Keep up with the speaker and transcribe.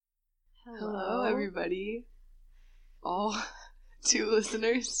Hello, everybody. All 2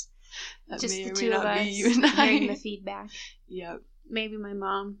 listeners. That Just may the or 2 may of not us be you and I. hearing the feedback. Yep. Maybe my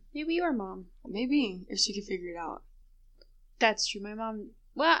mom. Maybe your mom. Maybe, if she could figure it out. That's true. My mom...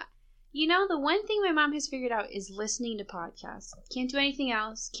 Well, you know, the one thing my mom has figured out is listening to podcasts. Can't do anything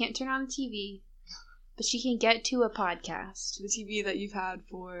else. Can't turn on the TV. But she can get to a podcast. The TV that you've had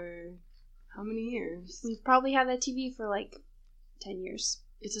for how many years? We've probably had that TV for like 10 years.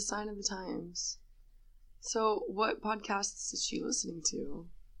 It's a sign of the times. So, what podcasts is she listening to?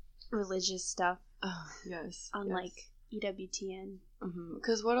 Religious stuff. Oh, yes. On yes. like EWTN.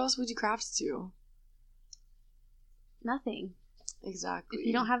 Because what else would you craft to? Nothing. Exactly. If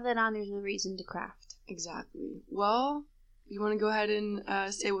you don't have that on, there's no reason to craft. Exactly. Well, you want to go ahead and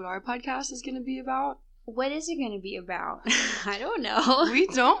say what our podcast is going to be about? What is it going to be about? I don't know. We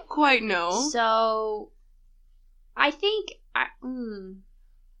don't quite know. So, I think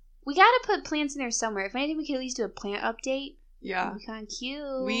we got to put plants in there somewhere. If anything, we could at least do a plant update. Yeah. That'd be kind of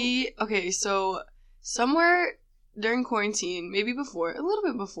cute. Okay, so somewhere during quarantine, maybe before, a little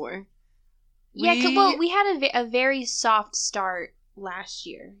bit before. We had a very soft start last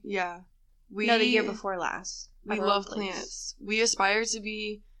year. Yeah. The year before last. We love plants. We aspire to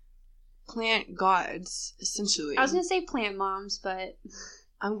be plant gods, essentially. I was going to say plant moms, but...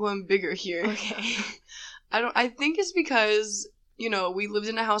 I'm going bigger here. Okay. I think it's because, we lived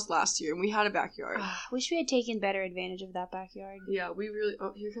in a house last year and we had a backyard. Wish we had taken better advantage of that backyard. Yeah, we really...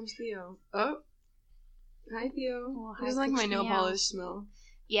 Oh, here comes Theo. Oh. Hi, Theo. Well, he doesn't like my nail polish smell.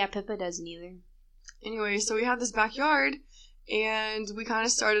 Yeah, Pippa doesn't either. Anyway, so we had this backyard and we kind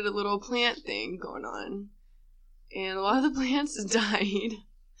of started a little plant thing going on. And a lot of the plants died.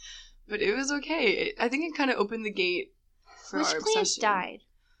 But it was okay. I think it kind of opened the gate for our obsession. Which plants died?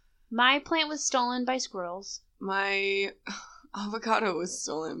 My plant was stolen by squirrels. My avocado was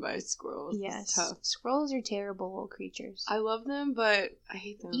stolen by squirrels. Yes. Tough. Squirrels are terrible little creatures. I love them, but I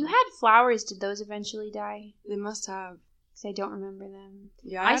hate them. You had flowers. Did those eventually die? They must have. Because I don't remember them.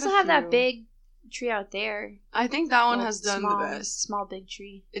 Yeah, I still have that big tree out there. I think that one has done the best. Small, big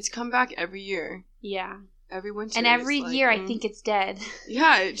tree. It's come back every year. Yeah. Every winter. And every year I think it's dead.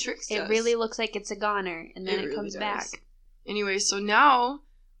 Yeah, it tricks us. It really looks like it's a goner, and then it really comes back. Anyway, so now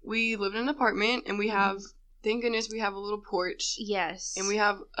we live in an apartment, and we have, thank goodness, we have a little porch. Yes. And we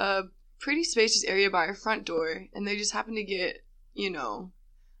have a pretty spacious area by our front door, and they just happen to get,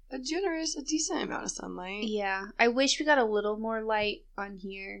 a decent amount of sunlight. Yeah. I wish we got a little more light on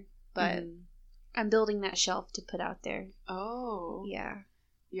here, but I'm building that shelf to put out there. Oh. Yeah.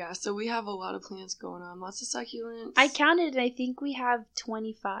 Yeah, so we have a lot of plants going on. Lots of succulents. I counted, and I think we have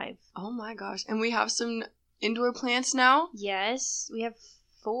 25. Oh my gosh. And we have some indoor plants now? Yes. We have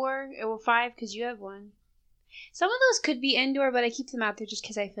 4. Well, 5, because you have 1. Some of those could be indoor, but I keep them out there just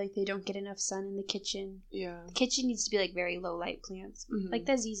because I feel like they don't get enough sun in the kitchen. Yeah. The kitchen needs to be, like, very low light plants. Like,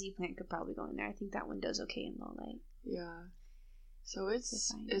 that ZZ plant could probably go in there. I think that one does okay in low light. Yeah. So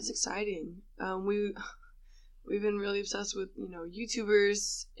it's exciting. We've been really obsessed with,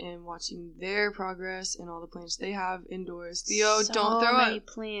 YouTubers and watching their progress and all the plants they have indoors. Theo, don't throw up. So many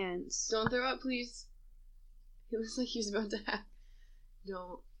plants. Don't throw up, please. He looks like he's about to have.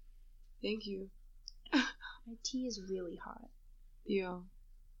 Don't. Thank you. My tea is really hot. Theo,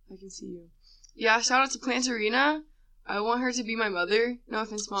 I can see you. Yeah, shout out to Plantarina. I want her to be my mother. No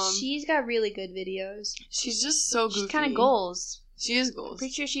offense, Mom. She's got really good videos. She's just so goofy. She's kind of goals. She is goals. I'm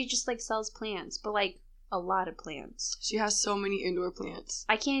pretty sure she just, sells plants, but, a lot of plants. She has so many indoor plants.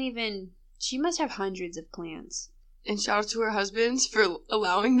 I can't even... She must have hundreds of plants. And shout out to her husbands for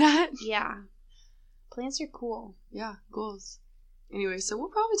allowing that. Yeah. Plants are cool. Yeah, goals. Anyway, so we'll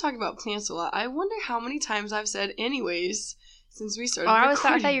probably talk about plants a lot. I wonder how many times I've said anyways since we started recording.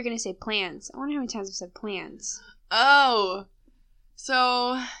 I thought you were going to say plants. I wonder how many times I've said plants. Oh.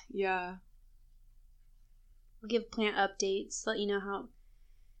 So, yeah. We'll give plant updates, let you know how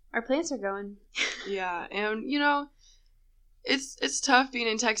our plants are going. Yeah, and it's tough being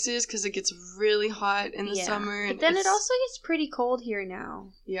in Texas because it gets really hot in the summer. But then it also gets pretty cold here now.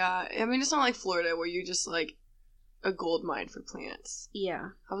 Yeah, I mean, it's not like Florida where you're just a gold mine for plants. Yeah.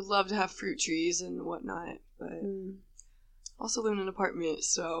 I would love to have fruit trees and whatnot, but also live in an apartment,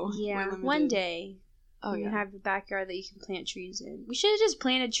 so yeah, one day. Oh, yeah. You have a backyard that you can plant trees in. We should have just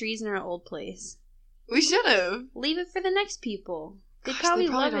planted trees in our old place. We should have. Leave it for the next people. They'd probably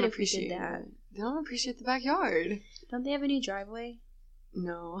love it if we did that. They don't appreciate the backyard. Don't they have a new driveway?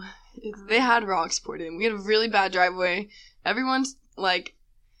 No. They had rocks poured in. We had a really bad driveway. Everyone's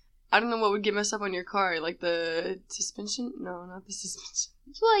I don't know what would get messed up on your car. The suspension? No, not the suspension.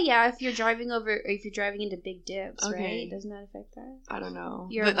 Well, yeah, if you're driving into Big Dips, Okay. right? Doesn't that affect that? I don't know.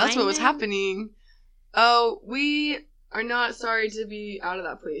 Your But that's what was alignment? happening. Oh, we are not sorry to be out of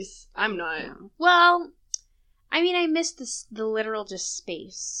that place. I'm not. No. Well, I mean, I missed the literal just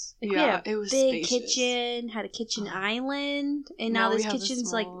space. Like, we had a it was big spacious. kitchen, had a kitchen island, and now we this have the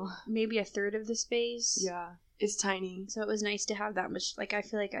kitchen's like small- maybe a third of the space. Yeah, it's tiny. So it was nice to have that much. Like, I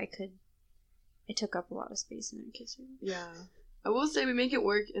feel like it took up a lot of space in our kitchen. Yeah. I will say we make it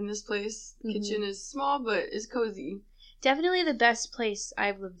work in this place. Mhm. Kitchen is small, but it's cozy. Definitely the best place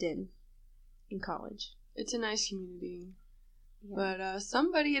I've lived in college. It's a nice community. Yeah. But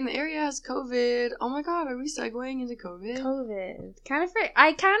somebody in the area has COVID. Oh my god, are we segueing into COVID? COVID.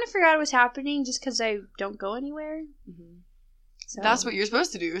 I kind of forgot it was happening just because I don't go anywhere. Mm-hmm. So. That's what you're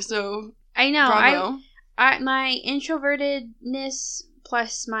supposed to do, so I know. bravo. My introvertedness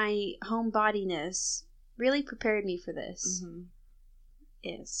plus my homebodiness really prepared me for this. Mm-hmm.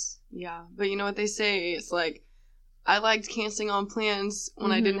 Yes. Yeah, but you know what they say? It's like, I liked canceling on plans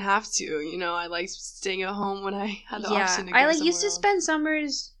when I didn't have to. You know, I liked staying at home when I had the option to go I somewhere used to else. spend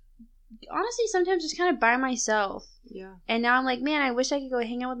summers, honestly, sometimes just kind of by myself. Yeah. And now I'm like, man, I wish I could go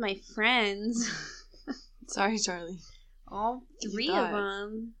hang out with my friends. Sorry, Charlie. All three You of thought.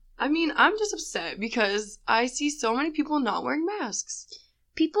 them. I mean, I'm just upset because I see so many people not wearing masks.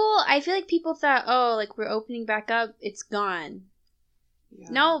 I feel like people thought, oh, like we're opening back up, it's gone. Yeah.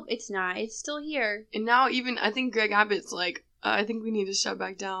 No, it's not. It's still here. And now even, I think Greg Abbott's like, I think we need to shut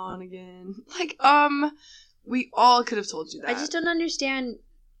back down again. Like, we all could have told you that. I just don't understand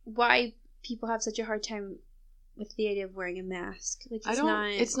why people have such a hard time with the idea of wearing a mask. Like,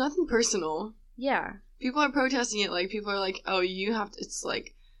 It's nothing personal. Yeah. People are protesting it. Like, people are like, oh, you have to, it's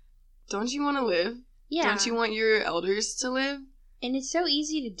like, don't you want to live? Yeah. Don't you want your elders to live? And it's so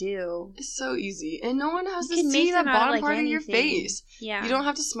easy to do. It's so easy. And no one has You to can see make that them out of, bottom like, part of your anything. face. Yeah. You don't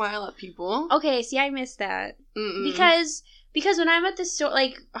have to smile at people. Okay, see, I missed that. Mm-mm. Because when I'm at the store,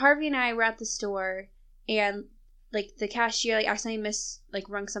 like, Harvey and I were at the store, and, like, the cashier, like, accidentally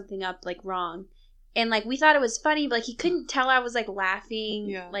rung something up, like, wrong. And, like, we thought it was funny, but, like, he couldn't tell I was, like, laughing,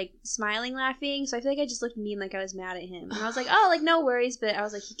 Yeah. like, smiling, laughing. So I feel like I just looked mean, like I was mad at him. And I was like, oh, like, no worries. But I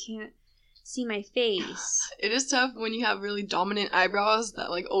was like, he can't see my face. It is tough when you have really dominant eyebrows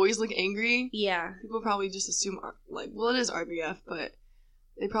that, like, always look angry. Yeah. People probably just assume, like, well, it is RBF, but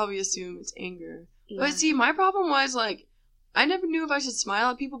they probably assume it's anger. Yeah. But see, my problem was, like, I never knew if I should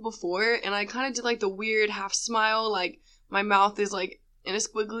smile at people before, and I kind of did, like, the weird half smile, like, my mouth is, like, in a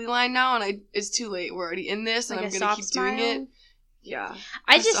squiggly line now, and it's too late. We're already in this, and Like I'm a going to keep soft doing smile? it. Yeah.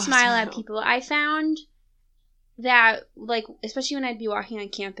 I A just soft smile at smile. people. I found that, like, especially when I'd be walking on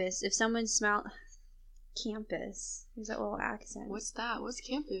campus, if someone smiled... Campus. There's that little accent. What's that? What's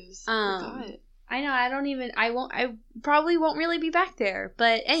campus? Um, Forgot. I know, I probably won't really be back there.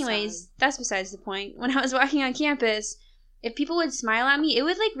 But anyways, that's besides the point. When I was walking on campus, if people would smile at me, it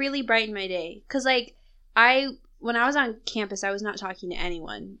would, like, really brighten my day. Because, like, when I was on campus, I was not talking to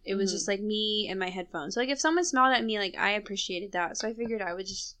anyone. It was just, like, me and my headphones. So, like, if someone smiled at me, like, I appreciated that. So I figured I would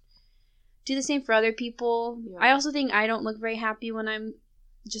just do the same for other people. Yeah. I also think I don't look very happy when I'm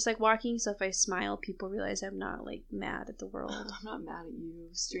just, like, walking. So if I smile, people realize I'm not, like, mad at the world. I'm not mad at you,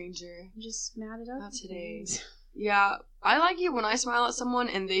 stranger. I'm just mad at other Not today. things. Yeah, I like it when I smile at someone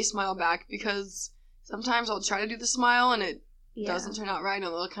and they smile back, because sometimes I'll try to do the smile and it Yeah. doesn't turn out right, and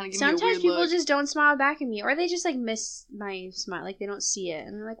they'll kind of give Sometimes me a weird people look. just don't smile back at me, or they just, like, miss my smile, like they don't see it,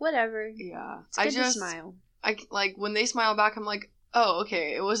 and they're like, whatever. Yeah, It's good to smile. I like when they smile back. I'm like, oh,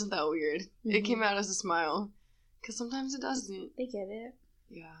 okay, it wasn't that weird. It Mhm. came out as a smile, because sometimes it doesn't. They get it.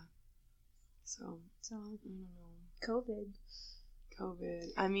 Yeah. So So I don't know.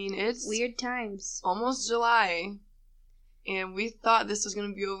 COVID, I mean, it's weird times. almost July, and we thought this was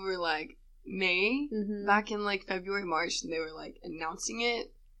gonna be over like May. Mm-hmm. Back in like February, March, and they were like announcing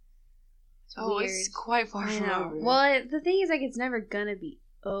it. Oh, Weird. it's quite far I from know. over. Well, the thing is, like, it's never gonna be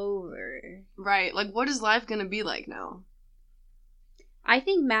over. Right, like what is life gonna be like now? I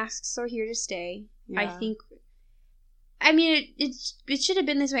think masks are here to stay. Yeah. I mean, it should have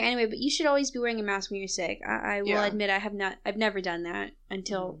been this way anyway, but you should always be wearing a mask when you're sick. I will Yeah. admit I've never done that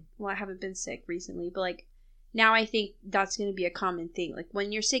until, Mhm. well, I haven't been sick recently, but, like, now I think that's going to be a common thing. Like,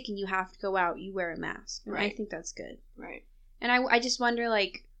 when you're sick and you have to go out, you wear a mask. And I Right. think that's good. Right. And I just wonder,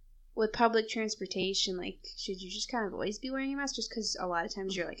 like, with public transportation, like, should you just kind of always be wearing a mask just because a lot of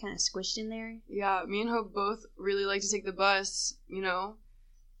times you're, like, kind of squished in there? Yeah, me and Hope both really like to take the bus, you know?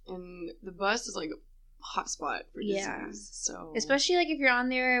 And the bus is like a hot spot for Yeah. disease. So Especially, like, if you're on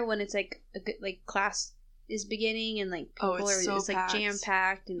there when it's, like, a good, like, class is beginning and, like, people Oh, it's are so just, like, packed.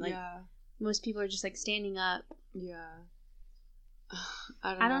 jam-packed and, like, yeah. most people are just, like, standing up. Yeah.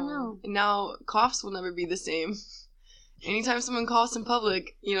 I don't know. And now coughs will never be the same. Anytime someone coughs in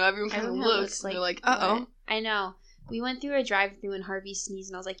public, everyone kind of looks and they're like, uh-oh. I know. We went through a drive-thru and Harvey sneezed,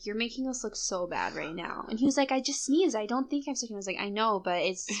 and I was like, you're making us look so bad right now. And he was like, I just sneezed. I don't think I'm sick. And I was like, I know, but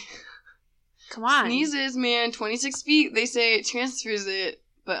it's... Come on. Sneezes, man. 26 feet, they say it transfers it.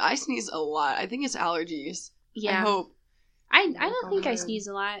 But I sneeze a lot. I think it's allergies. Yeah. I hope. I don't think I sneeze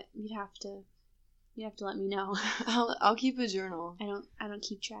a lot. You'd have to let me know. I'll keep a journal. I don't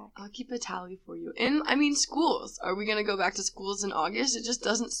keep track. I'll keep a tally for you. And I mean, schools. Are we gonna go back to schools in August? It just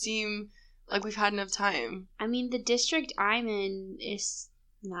doesn't seem like we've had enough time. I mean, the district I'm in is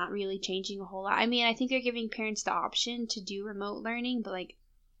not really changing a whole lot. I mean, I think they're giving parents the option to do remote learning, but like,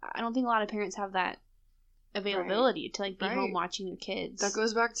 I don't think a lot of parents have that availability to like be home watching their kids. That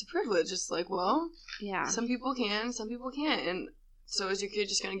goes back to privilege. It's like, well, yeah, some people can, some people can't, and so is your kid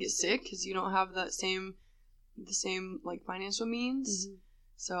just gonna get sick because you don't have the same like financial means? Mm-hmm.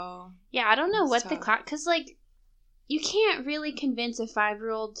 So yeah, I don't know what the class, because like you can't really convince a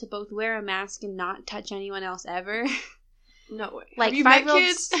 5-year-old to both wear a mask and not touch anyone else ever. No way. Like have you met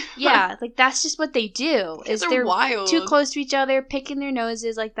 5-year-olds, kids? Yeah, like that's just what they do. Kids are wild. Too close to each other, picking their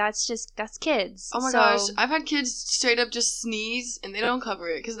noses. Like that's kids. Oh my gosh, I've had kids straight up just sneeze and they don't cover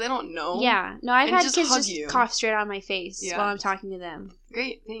it because they don't know. Yeah, no, I've had kids just cough straight on my face while I'm talking to them.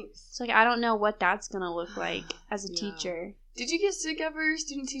 Great, thanks. So like I don't know what that's gonna look like as a teacher. Did you get sick ever,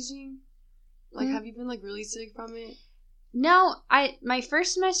 student teaching? Like, have you been like really sick from it? No, my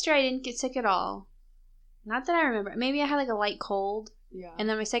first semester I didn't get sick at all. Not that I remember. Maybe I had like a light cold. Yeah. And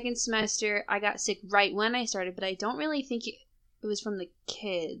then my second semester, I got sick right when I started, but I don't really think it was from the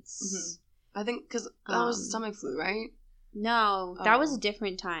kids. Mm-hmm. I think because that was stomach flu, right? No, that was a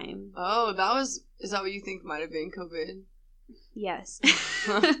different time. Oh, is that what you think might have been COVID? Yes.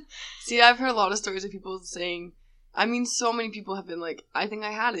 See, I've heard a lot of stories of people saying, I mean, so many people have been like, I think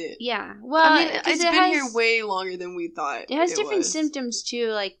I had it. Yeah. Well, I mean, it's been here way longer than we thought. It has different symptoms, too,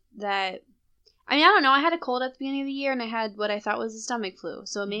 like that. I mean, I don't know. I had a cold at the beginning of the year, and I had what I thought was a stomach flu.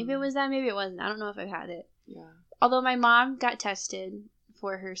 So maybe it was that, maybe it wasn't. I don't know if I've had it. Yeah. Although my mom got tested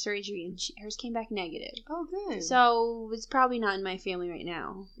for her surgery, and hers came back negative. Oh, good. So it's probably not in my family right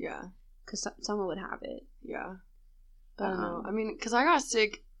now. Yeah. Because someone would have it. Yeah. I don't know. I mean, because I got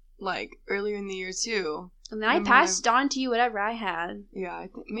sick, like, earlier in the year, too. And then I passed on to you whatever I had. Yeah, I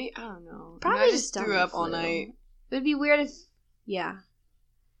think, I don't know. Probably I just threw up all night. It would be weird if, yeah.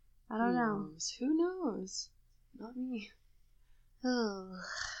 I don't know. Who knows? Not me. Oh.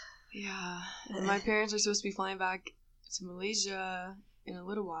 Yeah. And my parents are supposed to be flying back to Malaysia in a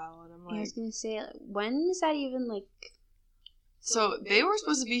little while, and I'm like... I was going to say, when is that even, like... So, they were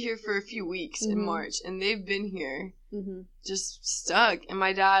supposed to be here for a few weeks in March, and they've been here, just stuck. And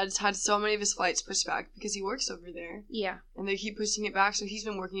my dad's had so many of his flights pushed back because he works over there. Yeah. And they keep pushing it back, so he's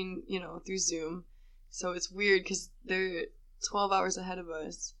been working, through Zoom. So, it's weird because they're 12 hours ahead of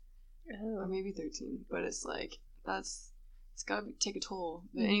us. Oh. Or maybe 13, but it's like it's gotta take a toll.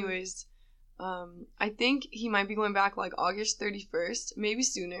 But anyways, I think he might be going back like August 31st, maybe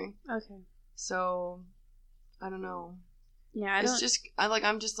sooner. Okay. So I don't know. Yeah,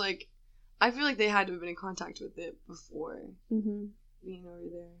 I'm just like, I feel like they had to have been in contact with it before being over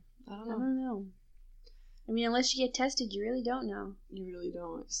there. I don't know. I mean, unless you get tested, you really don't know. You really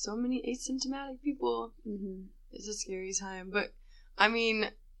don't. So many asymptomatic people. It's a scary time, but I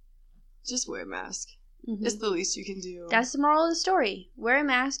mean. Just wear a mask. It's the least you can do. That's the moral of the story. Wear a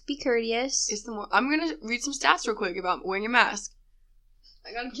mask. Be courteous. I'm gonna read some stats real quick about wearing a mask.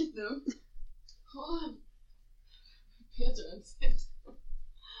 I gotta get them. Hold on. Pants are unzipped.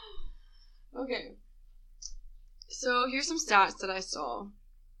 Okay. So here's some stats that I saw.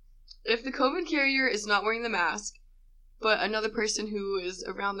 If the COVID carrier is not wearing the mask, but another person who is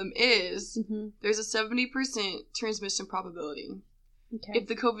around them is, there's a 70% transmission probability. Okay. If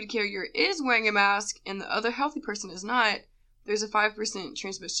the COVID carrier is wearing a mask and the other healthy person is not, there's a 5%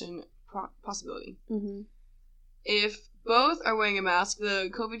 transmission possibility. If both are wearing a mask,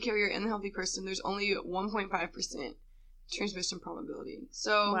 the COVID carrier and the healthy person, there's only 1.5% transmission probability.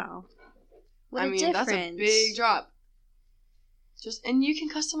 So, wow. What a difference. That's a big drop. And you can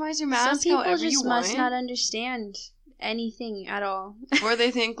customize your mask however you want. Some people just must not understand anything at all. Or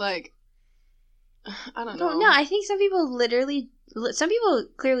they think like, I don't know. No, I think some people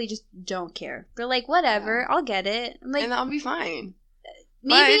clearly just don't care. They're like, whatever, I'll get it. Like, and that'll be fine.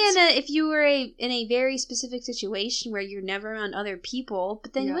 Maybe if you were in a very specific situation where you're never around other people,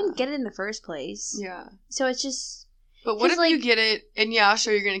 but then you wouldn't get it in the first place. Yeah. So it's just... But what if you get it, and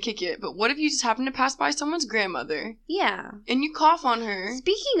sure, you're going to kick it, but what if you just happen to pass by someone's grandmother? Yeah. And you cough on her?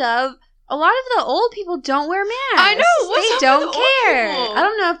 Speaking of, a lot of the old people don't wear masks. I know. What's they up don't with the old care. people? I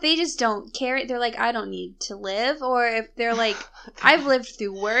don't know if they just don't care. They're like, I don't need to live, or if they're like, I've lived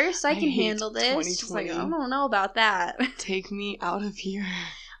through worse. I can hate handle this. It's like, 2020. I don't know about that. Take me out of here.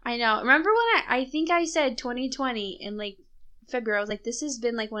 I know. Remember when I think I said 2020 in like February? I was like, this has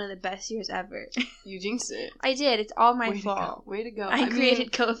been like one of the best years ever. You jinxed it. I did. It's all my Way fault. Way to go. I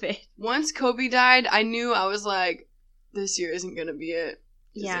created COVID. Once Kobe died, I knew, I was like, this year isn't going to be it.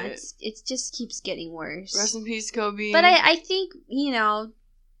 Yeah, it just keeps getting worse. Rest in peace, Kobe. But I think,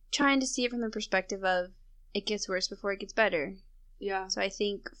 trying to see it from the perspective of it gets worse before it gets better. Yeah. So I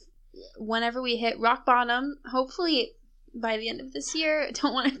think whenever we hit rock bottom, hopefully by the end of this year, I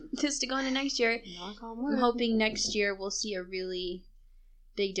don't want this to go into next year. Knock on wood. I'm hoping next year we'll see a really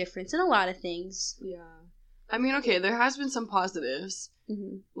big difference in a lot of things. Yeah. I mean, okay, there has been some positives.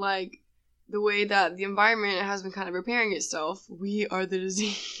 Mm-hmm. Like the way that the environment has been kind of repairing itself. We are the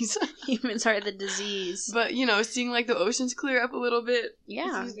disease. Humans are the disease. But, seeing like the oceans clear up a little bit.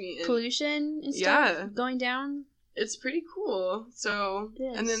 Yeah. Excuse me. Pollution and stuff going down. It's pretty cool. So, it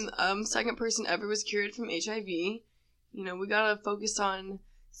is. And then second person ever was cured from HIV. We gotta focus on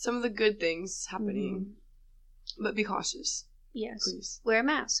some of the good things happening. Mm-hmm. But be cautious. Yes. Please. Wear a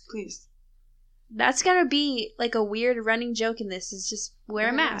mask. Please. That's gonna be like a weird running joke in this, is just wear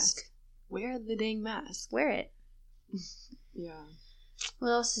a mask. Wear the dang mask. Wear it. Yeah. What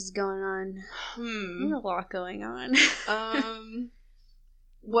else is going on? There's a lot going on.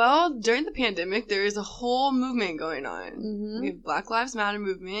 Well, during the pandemic, there is a whole movement going on. Mm-hmm. We have Black Lives Matter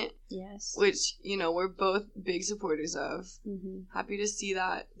movement. Yes. Which, we're both big supporters of. Mm-hmm. Happy to see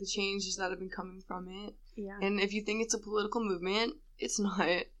that, the changes that have been coming from it. Yeah. And if you think it's a political movement, it's not.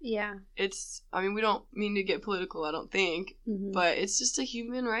 Yeah. We don't mean to get political, I don't think. Mm-hmm. But it's just a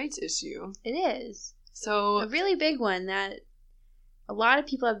human rights issue. It is. So a really big one that a lot of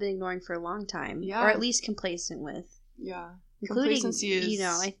people have been ignoring for a long time. Yeah. Or at least complacent with. Yeah. Including, complacency is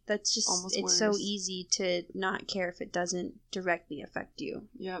that's just, it's worse. so easy to not care if it doesn't directly affect you.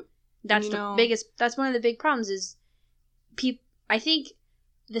 Yep. That's that's one of the big problems is I think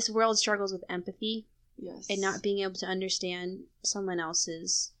this world struggles with empathy. Yes. And not being able to understand someone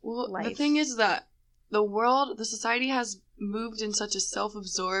else's life. The thing is that the society has moved in such a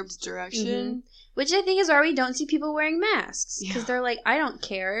self-absorbed direction. Mm-hmm. Which I think is why we don't see people wearing masks. Because they're like, I don't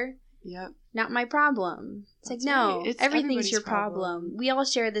care. Yep. Not my problem. It's That's like, no, right. everything's your problem. We all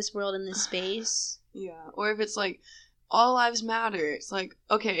share this world in this space. Yeah. Or if it's like, all lives matter. It's like,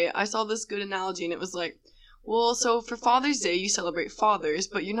 okay, I saw this good analogy and it was like, well, so for Father's Day, you celebrate fathers,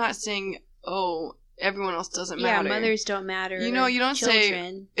 but you're not saying, oh, everyone else doesn't matter. Yeah, mothers don't matter. You don't children.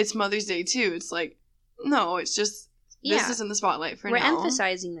 say it's Mother's Day too. It's like, no, it's just, this is in the spotlight for We're now. We're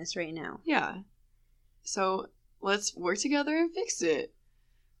emphasizing this right now. Yeah. So let's work together and fix it.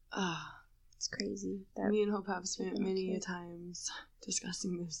 It's crazy. Me and Hope have spent many times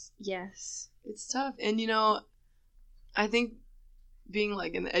discussing this. Yes. It's tough. And, I think being,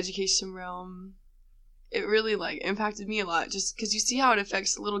 in the education realm, it really, impacted me a lot. Just because you see how it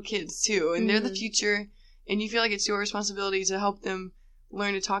affects little kids, too. And they're the future. And you feel like it's your responsibility to help them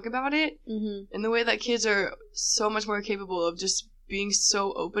learn to talk about it. Mm-hmm. And the way that kids are so much more capable of just being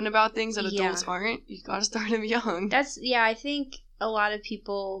so open about things that adults aren't, you gotta start them young. I think a lot of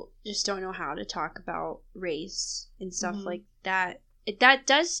people just don't know how to talk about race and stuff like that. That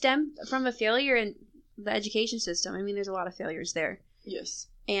does stem from a failure in the education system. I mean, there's a lot of failures there. Yes.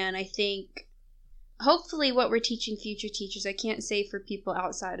 And I think, hopefully, what we're teaching future teachers, I can't say for people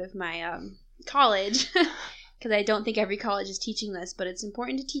outside of my college, because I don't think every college is teaching this, but it's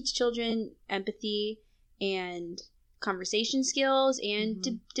important to teach children empathy and conversation skills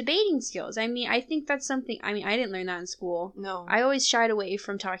and debating skills. I mean, I think that's something, I didn't learn that in school. No. I always shied away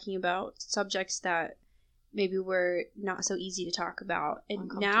from talking about subjects that maybe were not so easy to talk about. And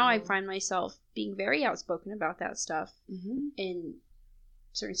now I find myself being very outspoken about that stuff in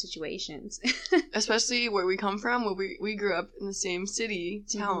certain situations. Especially where we come from, where we grew up in the same city,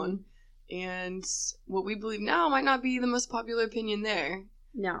 town, and what we believe now might not be the most popular opinion there.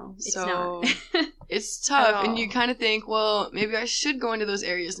 No, it's not. It's tough, and you kind of think, well, maybe I should go into those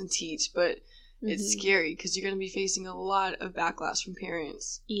areas and teach, but it's scary because you're going to be facing a lot of backlash from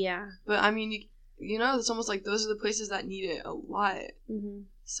parents. Yeah. But, it's almost like those are the places that need it a lot. Mm-hmm.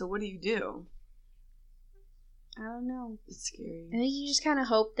 So what do you do? I don't know. It's scary. I think you just kind of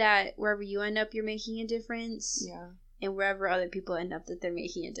hope that wherever you end up, you're making a difference. Yeah. And wherever other people end up, that they're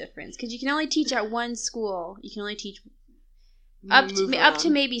making a difference. Because you can only teach at one school. You can only teach up to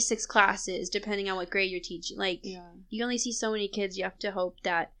maybe 6 classes, depending on what grade you're teaching. You only see so many kids. You have to hope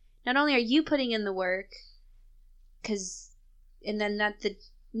that not only are you putting in the work, and then that the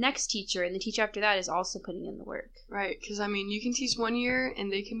next teacher and the teacher after that is also putting in the work. Right, because, I mean, you can teach 1 year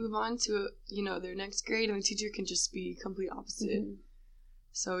and they can move on to, their next grade, and the teacher can just be complete opposite. Mm-hmm.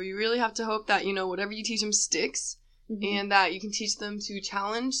 So you really have to hope that, whatever you teach them sticks, mm-hmm. and that you can teach them to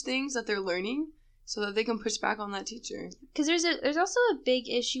challenge things that they're learning so that they can push back on that teacher. Because there's also a big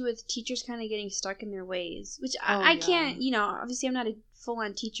issue with teachers kind of getting stuck in their ways, which I can't, obviously I'm not a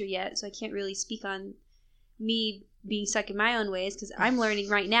full-on teacher yet, so I can't really speak on me being stuck in my own ways because I'm learning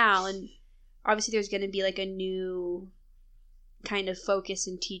right now, and obviously there's going to be like a new kind of focus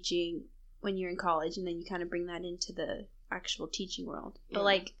in teaching when you're in college, and then you kind of bring that into the actual teaching world. Yeah. But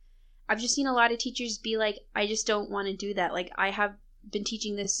like I've just seen a lot of teachers be like, I just don't want to do that. Like I have been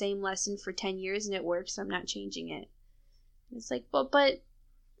teaching this same lesson for 10 years and it works, so I'm not changing it. It's like, well, but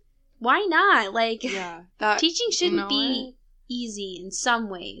why not? Like teaching shouldn't be easy in some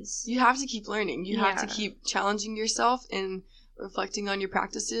ways. You have to keep learning. You have to keep challenging yourself and reflecting on your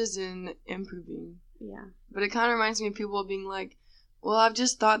practices and improving. Yeah. But it kind of reminds me of people being like, well, I've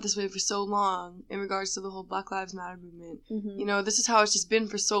just thought this way for so long in regards to the whole Black Lives Matter movement. Mm-hmm. This is how it's just been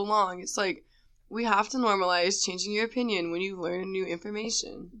for so long. It's like, we have to normalize changing your opinion when you learn new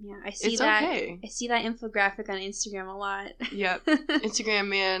information. Yeah, I see that. Okay. I see that infographic on Instagram a lot. Yep. Instagram,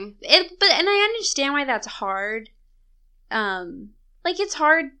 man. And I understand why that's hard. It's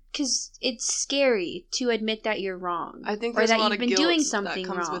hard because it's scary to admit that you're wrong. I think there's a lot of guilt doing something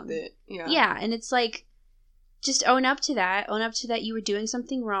that comes wrong. With it. Yeah. Yeah, and it's like, just own up to that. Own up to that you were doing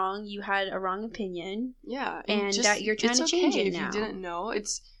something wrong. You had a wrong opinion. Yeah. And that you're trying to change it now. If you didn't know,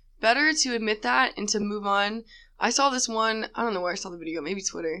 it's better to admit that and to move on. I saw this one, I don't know where I saw the video, maybe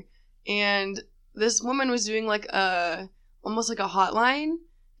Twitter, and this woman was doing like almost like a hotline,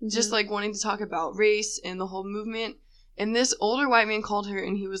 mm-hmm. just like wanting to talk about race and the whole movement. And this older white man called her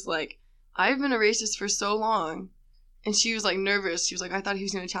and he was like, I've been a racist for so long. And she was like nervous. She was like, I thought he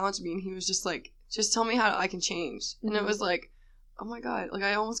was going to challenge me. And he was just like, just tell me how I can change. Mm-hmm. And it was like, oh my God, like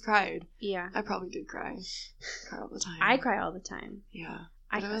I almost cried. Yeah. I probably did cry. I cry all the time. I cry all the time. Yeah.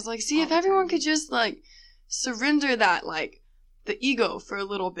 But I was like, see, if everyone could just like surrender that, like the ego for a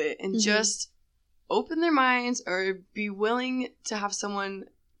little bit and mm-hmm. just open their minds or be willing to have someone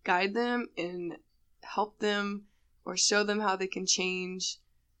guide them and help them or show them how they can change,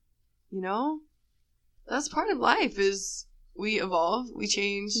 that's part of life is we evolve, we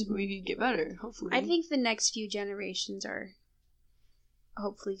change, mm-hmm. we get better, hopefully. I think the next few generations are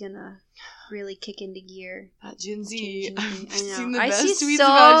hopefully gonna really kick into gear. That Gen Z. I've seen the best tweets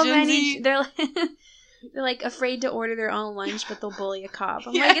about Gen Z. They're like afraid to order their own lunch, but they'll bully a cop.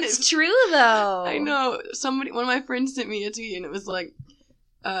 I'm like, it's true though. I know. One of my friends sent me a tweet and it was like,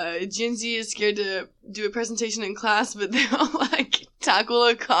 Gen Z is scared to do a presentation in class, but they'll like tackle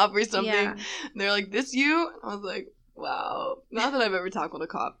a cop or something. Yeah. They're like, this you? I was like, wow. Not that I've ever tackled a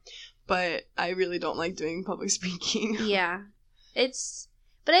cop, but I really don't like doing public speaking. Yeah.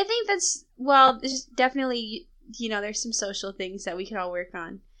 But I think there's definitely, there's some social things that we can all work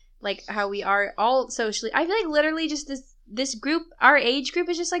on. Like how we are all socially, I feel like literally just this group, our age group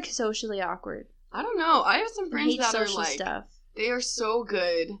is just like socially awkward. I don't know. I have some friends that are like, stuff. They are so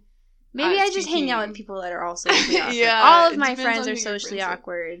good. Maybe I just hang out with people that are all socially awkward. Yeah, all of my friends are socially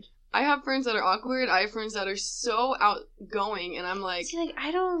awkward. I have friends that are awkward. I have friends that are so outgoing, and I'm like, see, like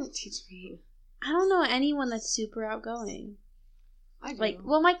I don't know anyone that's super outgoing. I do. Like,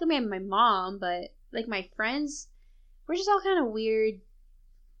 well, my mom, but like my friends, we're just all kind of weird.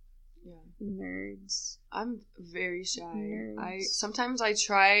 Yeah. Nerds. I'm very shy. Nerds. Sometimes I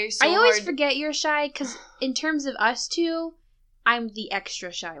try so I always forget you're shy because in terms of us two, I'm the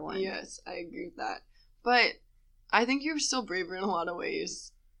extra shy one. Yes, I agree with that. But I think you're still braver in a lot of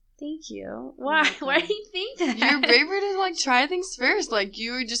ways. Thank you. Why? Why do you think that? You're braver to like try things first. Like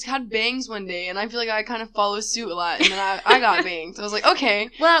you just had bangs one day, and I feel like I kind of follow suit a lot. And then I got bangs. I was like,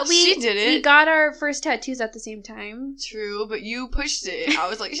 okay, well, she did it. We got our first tattoos at the same time. True, but you pushed it. I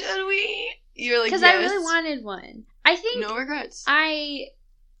was like, should we? You're like, because yes. I really wanted one. I think no regrets. I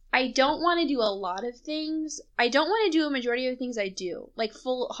don't want to do a lot of things. I don't want to do a majority of the things I do. Like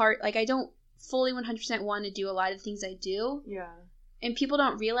full heart. Like I don't fully 100% want to do a lot of things I do. Yeah. And people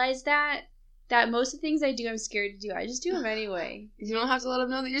don't realize that most of the things I do, I'm scared to do. I just do them anyway. You don't have to let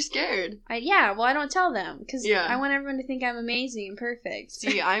them know that you're scared. I don't tell them. Because I want everyone to think I'm amazing and perfect.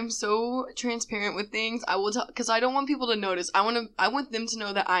 See, I'm so transparent with things. I will tell, because I don't want people to notice. I want them to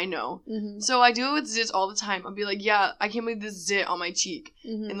know that I know. Mm-hmm. So I do it with zits all the time. I'll be like, yeah, I can't believe this zit on my cheek.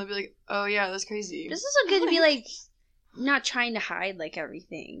 Mm-hmm. And they'll be like, oh yeah, that's crazy. This is so good to be like, not trying to hide like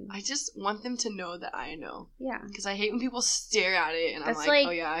everything. I just want them to know that I know. Yeah. Because I hate when people stare at it and I'm like,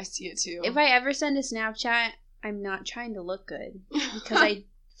 oh yeah, I see it too. If I ever send a Snapchat, I'm not trying to look good. Because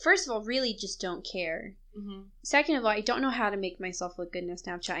first of all, really just don't care. Mm-hmm. Second of all, I don't know how to make myself look good in a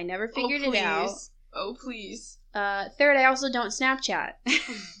Snapchat. I never figured it out. Oh, please. Third, I also don't Snapchat.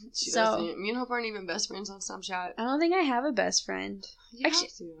 She doesn't. Me and Hope aren't even best friends on Snapchat. I don't think I have a best friend.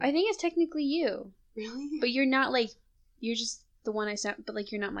 Actually, I think it's technically you. Really? But you're not like, you're just the one I snap, but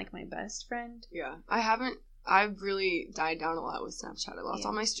like you're not like my best friend. Yeah. I've really died down a lot with Snapchat. I lost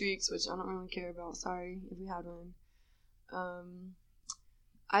all my streaks, which I don't really care about. Sorry if we had one.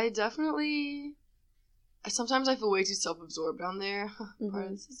 I definitely... Sometimes I feel way too self-absorbed on there.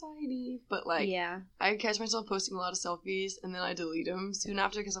 Part of society. But, like, I catch myself posting a lot of selfies, and then I delete them soon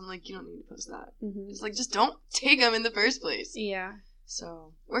after, because I'm like, you don't need to post that. Mm-hmm. It's like, just don't take them in the first place. Yeah.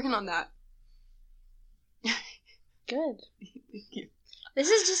 So, working on that. Good. Thank you. This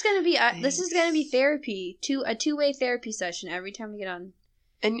is just going to be, therapy. A two-way therapy session every time we get on.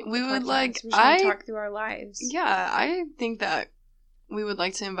 And we would, podcast. We're just talk through our lives. Yeah, I think that we would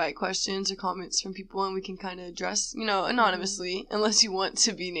like to invite questions or comments from people, and we can kind of address, anonymously, unless you want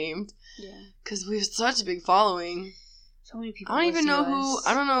to be named. Yeah. Because we have such a big following. So many people. I don't even know who.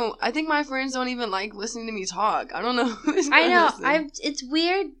 I don't know. I think my friends don't even like listening to me talk. I don't know who's I know. It's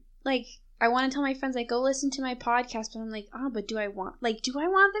weird. Like, I want to tell my friends, like, go listen to my podcast, but I'm like, but do I want them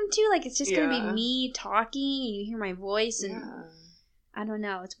to? Like, it's just gonna be me talking, and you hear my voice, and I don't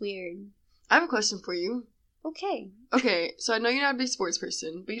know. It's weird. I have a question for you. Okay, so I know you're not a big sports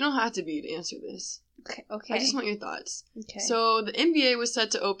person, but you don't have to be to answer this. Okay. I just want your thoughts. Okay. So the NBA was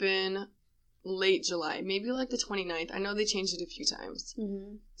set to open late July, maybe like the 29th. I know they changed it a few times.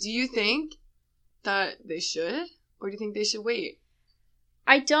 Mm-hmm. Do you think that they should, or do you think they should wait?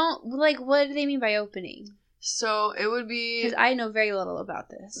 I don't, what do they mean by opening? So it would be... Because I know very little about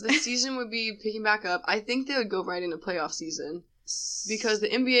this. The season would be picking back up. I think they would go right into playoff season, because the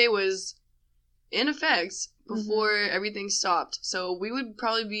NBA was in effect before everything stopped. So we would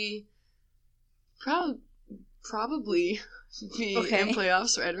probably be in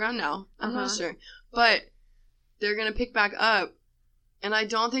playoffs right around now. I'm not sure. But they're going to pick back up, and I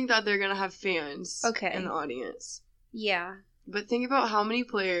don't think that they're going to have fans in the audience. Yeah. But think about how many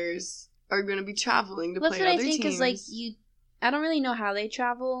players are going to be traveling to play other teams. That's what I think, because, I don't really know how they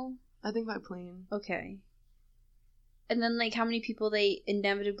travel. I think by plane. Okay. And then, how many people they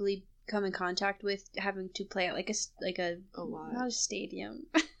inevitably come in contact with having to play at a lot. Not a stadium,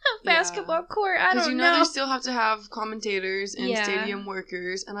 a basketball court. I don't know. Because they still have to have commentators and stadium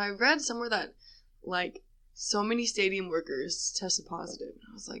workers, and I read somewhere that so many stadium workers tested positive. And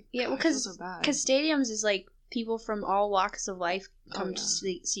I was like, because so stadiums is people from all walks of life come to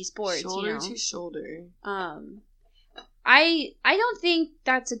see sports. Shoulder to shoulder. I don't think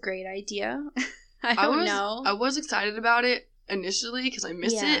that's a great idea. I don't know. I was excited about it initially because I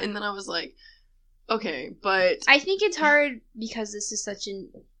missed it, and then I was like, okay, but I think it's hard because this is such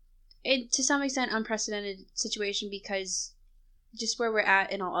to some extent unprecedented situation, because just where we're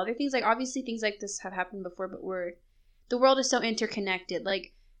at and all other things, obviously things like this have happened before, but the world is so interconnected.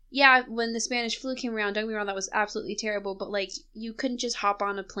 When the Spanish flu came around, don't get me wrong, that was absolutely terrible, but you couldn't just hop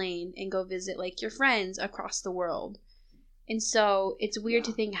on a plane and go visit your friends across the world. And so it's weird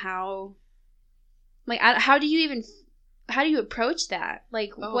to think how do you approach that? What?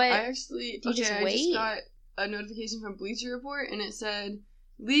 I actually... Do you just wait? I just got a notification from Bleacher Report, and it said,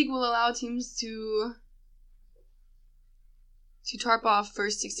 league will allow teams to tarp off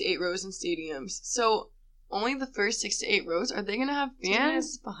first 6 to 8 rows in stadiums. So, only the first 6 to 8 rows? Are they going to have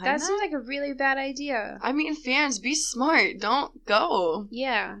fans behind that? That seems like a really bad idea. I mean, fans, be smart. Don't go.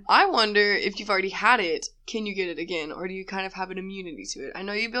 Yeah. I wonder if you've already had it, can you get it again? Or do you kind of have an immunity to it? I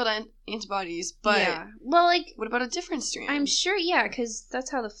know you build antibodies, but... Yeah. Well, what about a different strain? I'm sure, because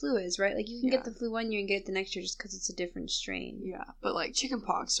that's how the flu is, right? You can get the flu one year and get it the next year just because it's a different strain. Yeah, but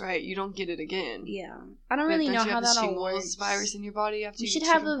chickenpox, right? You don't get it again. Yeah. I don't really know how that all works. Virus in your body after we should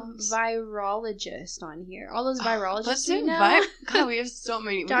have a virologist on here. All those virologists Let's invite God, we have so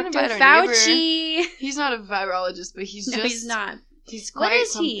many. Dr. Fauci. Neighbor. He's not a virologist, but he's No, he's not. He's quite what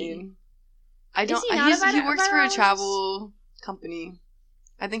is something. He? I don't. He works for a travel company.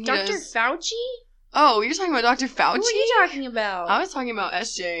 I think he Dr. Fauci? Oh, you're talking about Dr. Fauci? Who are you talking about? I was talking about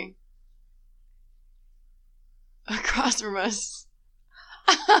SJ. Across from us.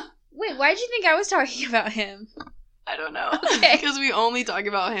 Wait, why did you think I was talking about him? I don't know. Okay. Because we only talk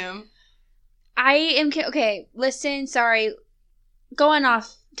about him. Okay, listen, sorry. Going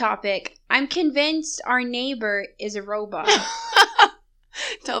off topic. I'm convinced our neighbor is a robot.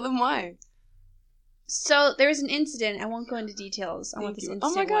 Tell them why. So, there's an incident. I won't go into details on what this incident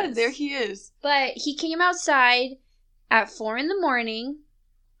was. Oh my god, there he is. But he came outside at 4 a.m.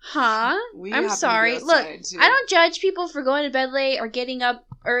 Huh? I'm sorry. Look, I don't judge people for going to bed late or getting up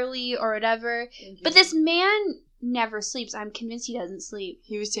early or whatever. But this man never sleeps. I'm convinced he doesn't sleep.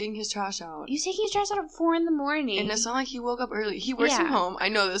 He was taking his trash out. He was taking his trash out at 4 a.m. And it's not like he woke up early. He works from home. I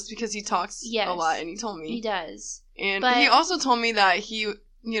know this because he talks a lot, and he told me. He does. And he also told me that he,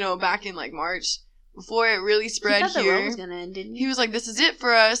 back in, like, March, before it really spread he thought here, the world was gonna end, didn't he? He was like, this is it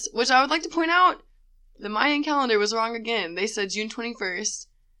for us, which I would like to point out, the Mayan calendar was wrong again. They said June 21st.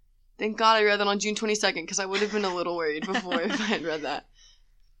 Thank God I read that on June 22nd, because I would have been a little worried before if I had read that.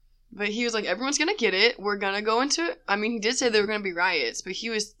 But he was like, everyone's going to get it. We're going to go into it. I mean, he did say there were going to be riots, but he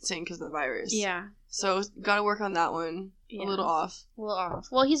was saying because of the virus. Yeah. So, got to work on that one. Yeah. A little off.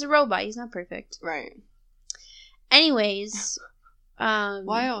 Well, he's a robot. He's not perfect. Right. Anyways.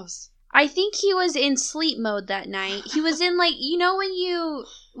 Why else? I think he was in sleep mode that night. He was in, like,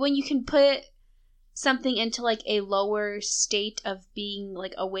 when you can put something into, like, a lower state of being,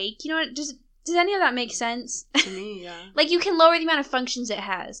 like, awake. Does any of that make sense? To me, yeah. Like, you can lower the amount of functions it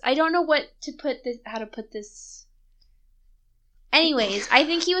has. I don't know how to put this. Anyways, I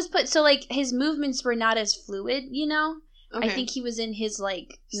think he was so, like, his movements were not as fluid, Okay. I think he was in his,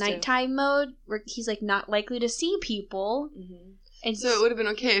 like, nighttime mode, where he's, like, not likely to see people. Mm-hmm. And so it would have been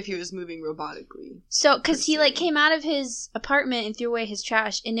okay if he was moving robotically. So, because he, like, came out of his apartment and threw away his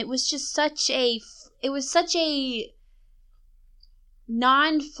trash, and it was just such a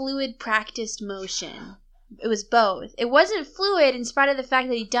non-fluid practiced motion. It was both. It wasn't fluid in spite of the fact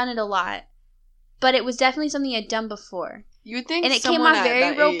that he'd done it a lot, but it was definitely something he'd done before. You would think and it came off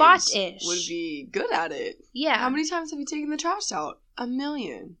very robot-ish. Would be good at it. Yeah. How many times have you taken the trash out? 1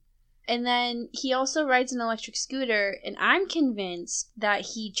 million. And then he also rides an electric scooter, and I'm convinced that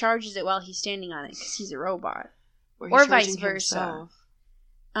he charges it while he's standing on it because he's a robot. Or vice versa.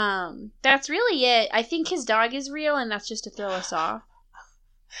 That's really it. I think his dog is real, and that's just to throw us off.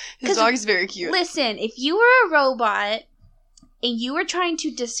 His dog is very cute. Listen, if you were a robot and you were trying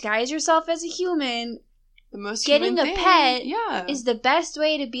to disguise yourself as a human, the most getting a pet is the best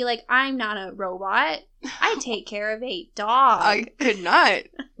way to be like, I'm not a robot. I take care of a dog. I could not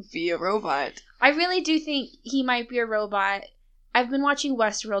be a robot. I really do think he might be a robot. I've been watching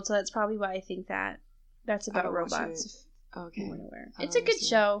Westworld, so that's probably why I think that. That's about robots. Okay. It's a good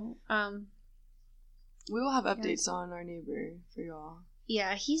show. We will have updates on our neighbor for y'all.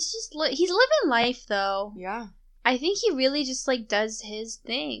 Yeah, he's living life, though. Yeah. I think he really just, like, does his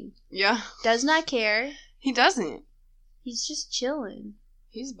thing. Yeah. Does not care. He doesn't. He's just chilling.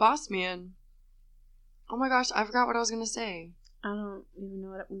 He's boss man. Oh my gosh, I forgot what I was going to say. I don't even know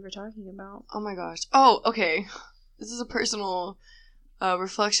what we were talking about. Oh my gosh. Oh, okay. This is a personal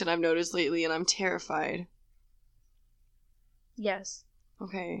reflection I've noticed lately, and I'm terrified. Yes.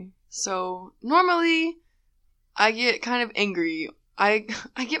 Okay. So, normally, I get kind of angry. I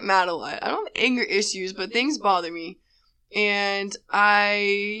get mad a lot. I don't have anger issues, but things bother me. And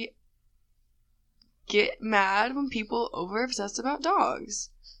I get mad when people over-obsess about dogs.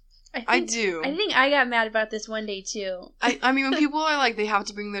 I do. I think I got mad about this one day, too. I mean, when people are like, they have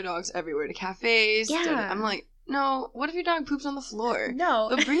to bring their dogs everywhere, to cafes. Yeah. I'm like, no, what if your dog poops on the floor? No.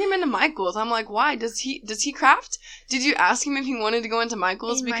 But bring him into Michael's. I'm like, why? Does he craft? Did you ask him if he wanted to go into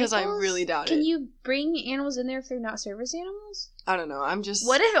Michael's? Because I really doubt it. Can you bring animals in there if they're not service animals? I don't know.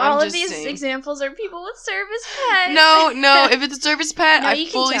 What if all of these examples are people with service pets? No. If it's a service pet, I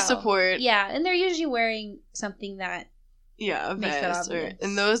fully support. Yeah, and they're usually wearing something that a vest.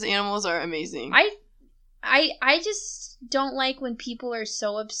 And those animals are amazing. I just don't like when people are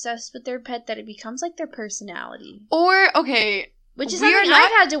so obsessed with their pet that it becomes like their personality. Which is something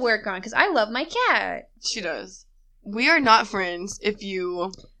I've had to work on because I love my cat. She does. We are not friends if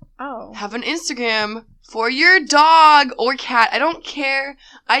you have an Instagram for your dog or cat. I don't care.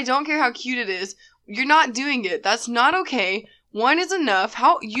 I don't care how cute it is. You're not doing it. That's not okay. One is enough.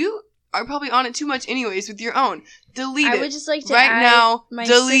 You are probably on it too much anyways with your own. Delete it. I would just like to add now, my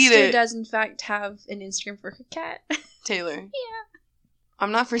delete sister it. Does in fact have an Instagram for her cat. Taylor. Yeah.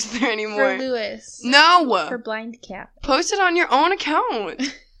 I'm not friends with her anymore. For Lewis. No! For blind cat. Post it on your own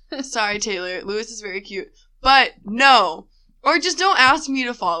account. Sorry, Taylor. Lewis is very cute. But no. Or just don't ask me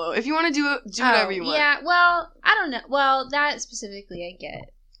to follow. If you want to do whatever you want. Yeah, well, I don't know. Well, that specifically I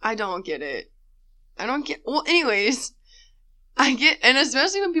get. I don't get it. Well, anyways. I get, and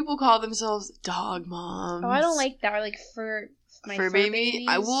especially when people call themselves dog moms. Oh, I don't like that. Or like fur baby.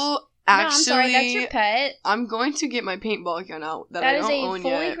 I will Actually, no, I'm sorry, that's your pet. I'm going to get my paintball gun out that I That is don't a own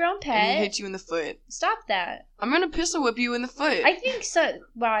fully yet, grown pet. and hit you in the foot. Stop that. I'm gonna pistol whip you in the foot. I think so.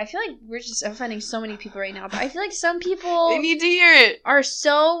 Wow, I feel like we're just offending so many people right now. But I feel like some people They need to hear it. are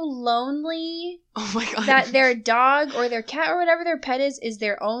so lonely Oh my god. that their dog or their cat or whatever their pet is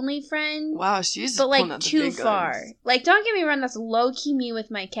their only friend. Wow, she's But pulling like out the too big far. guns. Like, don't get me wrong, that's low key me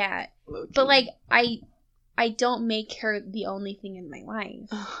with my cat. Low-key. But like, I don't make her the only thing in my life.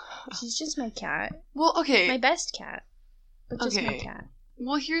 She's just my cat. Well, okay. My best cat. But just my Okay. cat.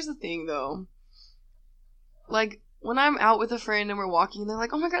 Well, here's the thing, though. Like, when I'm out with a friend and we're walking, and they're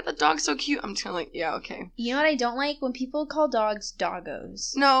like, "Oh my god, that dog's so cute." I'm just kind of like, "Yeah, okay." You know what I don't like? When people call dogs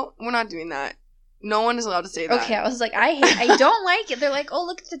doggos. No, we're not doing that. No one is allowed to say that. Okay, I was like, I don't like it. They're like, "Oh,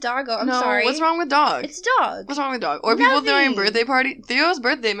 look at the doggo." I'm no, sorry. what's wrong with dog? It's a dog. What's wrong with dog? Or people throwing Nothing. birthday party. Theo's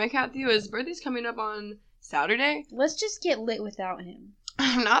birthday. My cat Theo's birthday's coming up on Saturday. Let's just get lit without him.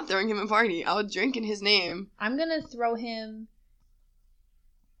 I'm not throwing him a party. I'll drink in his name. I'm gonna throw him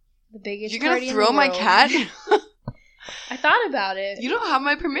the biggest You're gonna party in throw the my world. cat? I thought about it. You don't have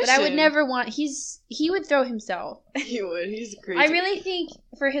my permission. But I would never want. He would throw himself. He would. He's crazy. I really think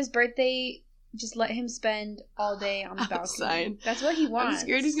for his birthday, just let him spend all day on the balcony. Outside. That's what he wants. I'm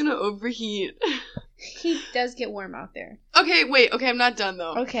scared he's gonna overheat. He does get warm out there. Okay, wait. Okay, I'm not done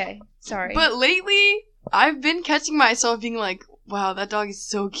though. Okay, sorry. But lately, I've been catching myself being like, "Wow, that dog is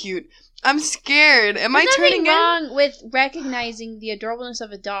so cute." I'm scared. Am There's I turning nothing wrong with recognizing the adorableness of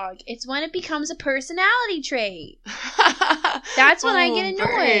a dog. It's when it becomes a personality trait. That's when I get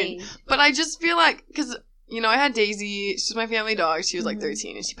annoyed. Burn. But I just feel like, because, you know, I had Daisy. She's my family dog. She was like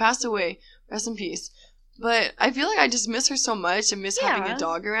 13, and she passed away. Rest in peace. But I feel like I just miss her so much and miss having a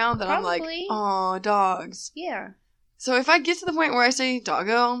dog around that I'm like, probably. "Oh, dogs." Yeah. So if I get to the point where I say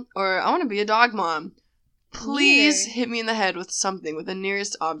doggo, or I want to be a dog mom, please Neither. hit me in the head with something, with the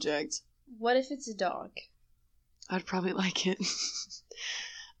nearest object. What if it's a dog? I'd probably like it.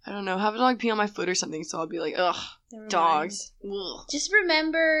 I don't know. Have a dog pee on my foot or something, so I'll be like, ugh, Never mind. dogs. Ugh. Just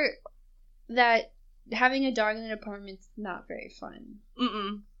remember that having a dog in an apartment's not very fun.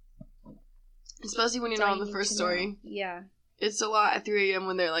 Mm-mm. Especially when you're That's not all on you the need first to know. story. Yeah. It's a lot at 3 a.m.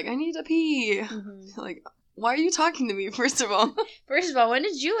 when they're like, "I need to pee." Mhm. Like, why are you talking to me, first of all? First of all, when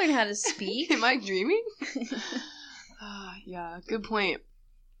did you learn how to speak? Am I dreaming? Yeah, good point.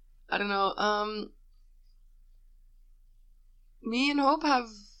 I don't know. Me and Hope have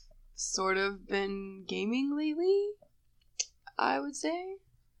sort of been gaming lately, I would say.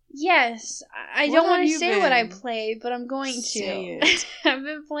 Yes. I What don't have want to you say what I been? play, but I'm going to. Say it. I've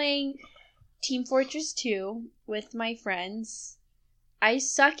been playing Team Fortress 2 with my friends. I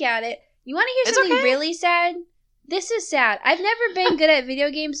suck at it. You want to hear It's something okay. really sad? This is sad. I've never been good at video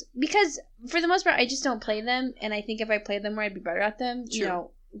games because, for the most part, I just don't play them. And I think if I played them more, I'd be better at them. You True.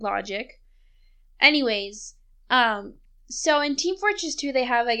 know, logic. Anyways, so in Team Fortress 2, they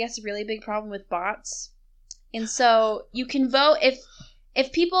have, I guess, a really big problem with bots. And so you can vote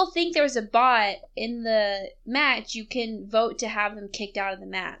if people think there was a bot in the match, you can vote to have them kicked out of the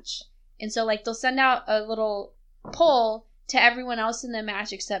match. And so, like, they'll send out a little poll to everyone else in the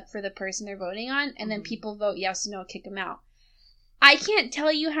match except for the person they're voting on, and then people vote yes or no, kick them out. I can't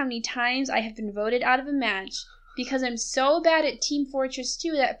tell you how many times I have been voted out of a match because I'm so bad at Team Fortress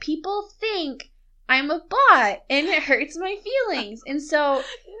 2 that people think I'm a bot, and it hurts my feelings. And so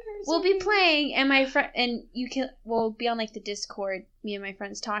we'll be playing, and my friend and we'll be on like the Discord, me and my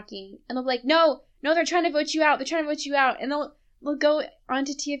friends talking, and they'll be like, no, they're trying to vote you out. They're trying to vote you out, and they'll go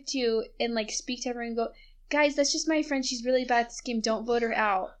onto TF2 and like speak to everyone and go, guys, that's just my friend. She's really bad at this game. Don't vote her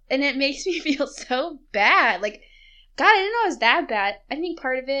out. And it makes me feel so bad. Like, God, I didn't know it was that bad. I think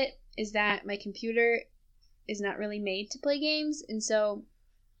part of it is that my computer is not really made to play games, and so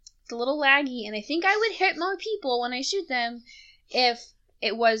it's a little laggy, and I think I would hit more people when I shoot them if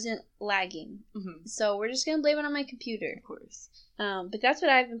it wasn't lagging. Mm-hmm. So we're just gonna blame it on my computer. Of course. But that's what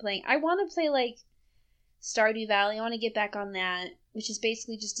I've been playing. I want to play like Stardew Valley. I want to get back on that, which is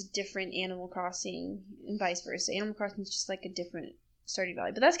basically just a different Animal Crossing and vice versa. Animal Crossing is just like a different Stardew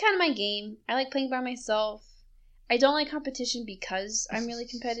Valley. But that's kind of my game. I like playing by myself. I don't like competition because I'm really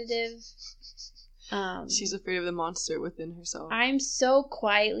competitive. She's afraid of the monster within herself. I'm so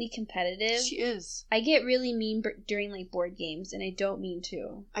quietly competitive. She is. I get really mean during like board games, and I don't mean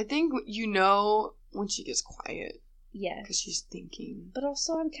to. I think you know when she gets quiet Yes. because she's thinking. But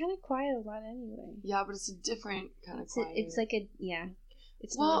also, I'm kind of quiet a lot anyway. Yeah, but it's a different kind of quiet. It's like a, yeah.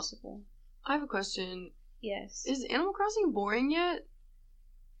 It's Well, noticeable. I have a question. Yes. Is Animal Crossing boring yet?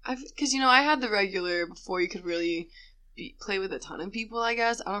 Because, you know, I had the regular before you could really play with a ton of people, I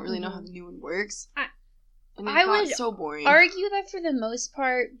guess. I don't really know how the new one works. And it I got would so boring. argue that for the most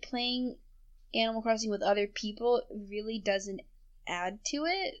part, playing Animal Crossing with other people really doesn't add to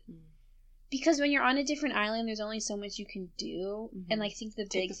it. Because when you're on a different island, there's only so much you can do. Mm-hmm. And like, I think the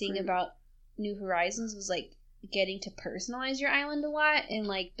big thing about New Horizons was like getting to personalize your island a lot and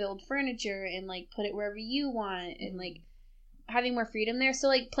like build furniture and like put it wherever you want and like having more freedom there. So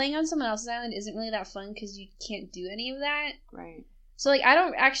like playing on someone else's island isn't really that fun because you can't do any of that. Right. So like I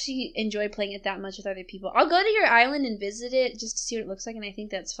don't actually enjoy playing it that much with other people. I'll go to your island and visit it just to see what it looks like, and I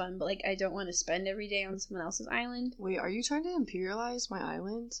think that's fun. But like I don't want to spend every day on someone else's island. Wait, are you trying to imperialize my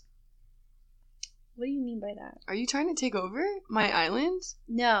island? What do you mean by that? Are you trying to take over my island?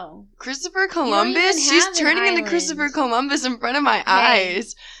 No. Christopher Columbus? even She's have an turning into island. Christopher Columbus in front of my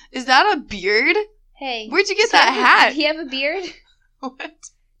eyes. Is that a beard? Hey. Where'd you get that hat? Did he have a beard?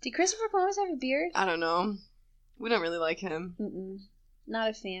 What? Did Christopher Columbus have a beard? I don't know. We don't really like him. Mm-mm. Not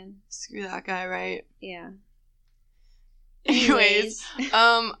a fan. Screw that guy, right? Yeah. Anyways,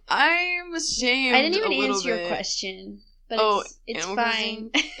 I'm ashamed. I didn't even a little answer your bit. question, but it's Animal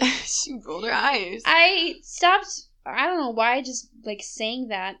fine. She rolled her eyes. I stopped. I don't know why I just like saying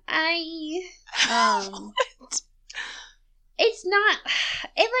that. What? It's not.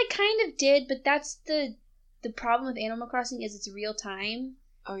 It like kind of did, but that's the problem with Animal Crossing is it's real time.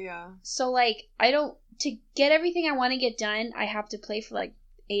 Oh yeah. So like to get everything I want to get done, I have to play for like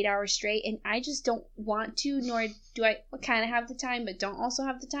 8 hours straight, and I just don't want to, nor do I kind of have the time, but don't also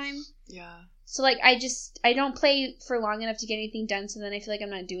have the time. Yeah. So like I don't play for long enough to get anything done, so then I feel like I'm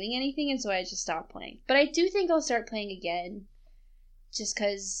not doing anything, and so I just stop playing. But I do think I'll start playing again, just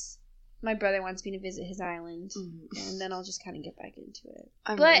because my brother wants me to visit his island, and then I'll just kind of get back into it.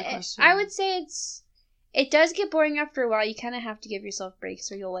 But I would say it does get boring after a while. You kind of have to give yourself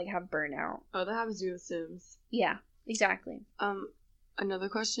breaks, or you'll like have burnout. Oh, that happens to you with Sims. Yeah, exactly. Another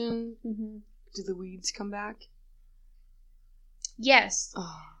question. Do the weeds come back? Yes.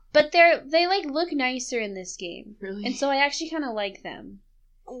 Oh. But they like look nicer in this game. Really? And so I actually kind of like them.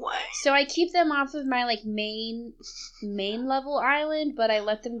 What? So I keep them off of my like main level island, but I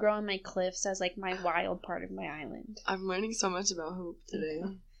let them grow on my cliffs as like my wild part of my island. I'm learning so much about Hope today.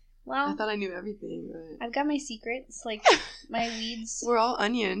 Well, I thought I knew everything, but I've got my secrets, like my weeds. We're all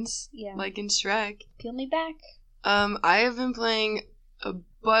onions. Yeah. Like in Shrek. Peel me back. I have been playing a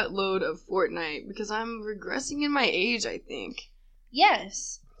buttload of Fortnite because I'm regressing in my age, I think.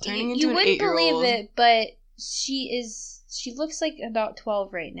 Yes. Turning into an 8-year-old. You wouldn't believe it, but she looks like about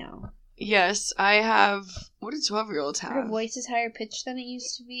 12 right now. Yes, I have. What do 12-year-olds have? Her voice is higher pitched than it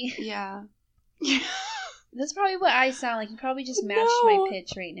used to be. Yeah. That's probably what I sound like. You probably just matched my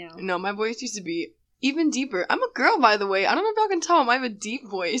pitch right now. No, my voice used to be even deeper. I'm a girl, by the way. I don't know if y'all can tell. I have a deep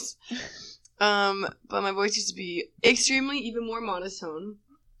voice. But my voice used to be extremely, even more monotone.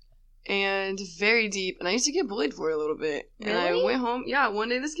 And very deep. And I used to get bullied for it a little bit. Really? And I went home. Yeah, one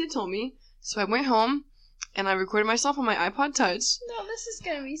day this kid told me. So I went home and I recorded myself on my iPod Touch. No, this is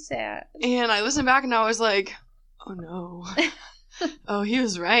going to be sad. And I listened back and I was like, oh no. Oh, he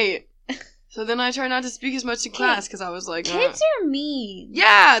was right. So then I tried not to speak as much in class because I was like... Kids are mean.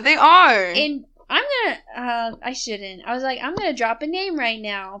 Yeah, they are. And I'm going to... I shouldn't. I was like, I'm going to drop a name right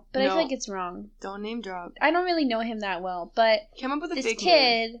now. But I feel like it's wrong. Don't name drop. I don't really know him that well. But came up with a this fake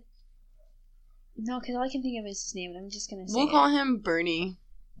kid... name. No, because all I can think of is his name. And I'm just going to say We'll call him Bernie.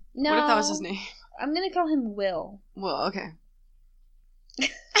 No. What if that was his name? I'm going to call him Will. Well, okay.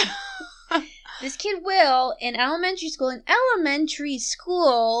 This kid Will, in elementary school,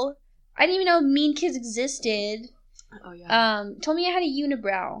 I didn't even know mean kids existed. Oh, yeah. Told me I had a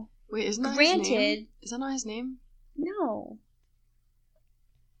unibrow. Wait, isn't that his name? Is that not his name? No.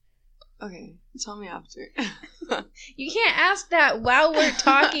 Okay, tell me after. You can't ask that while we're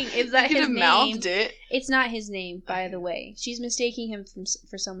talking. Is that his name? Mouthed it. It's not his name, by the way. She's mistaking him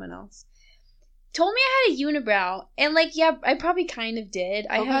for someone else. Told me I had a unibrow, and like, yeah, I probably kind of did.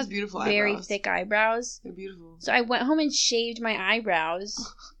 I have beautiful very eyebrows. thick eyebrows. They're beautiful. So I went home and shaved my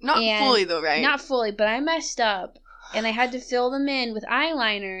eyebrows. Not fully though, right? Not fully, but I messed up, and I had to fill them in with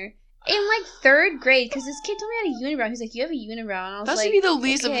eyeliner in like 3rd grade because this kid told me I had a unibrow. He's like, "You have a unibrow," and I was that like, should be the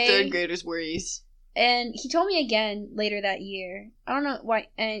least okay. of 3rd graders' worries. And he told me again later that year. I don't know why.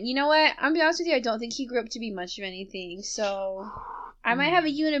 And you know what? I'm gonna be honest with you. I don't think he grew up to be much of anything. So I might have a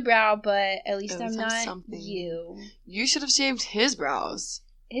unibrow, but at least I'm not something. you. You should have shaved his brows.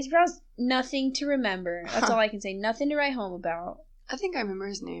 His brow's nothing to remember. That's all I can say. Nothing to write home about. I think I remember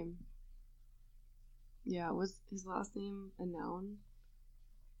his name. Yeah, was his last name a noun?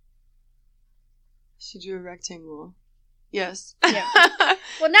 She drew a rectangle. Yes. Yeah.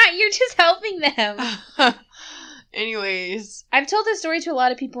 Well, not you're just helping them. Anyways. I've told this story to a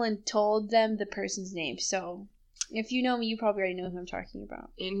lot of people and told them the person's name. So if you know me, you probably already know who I'm talking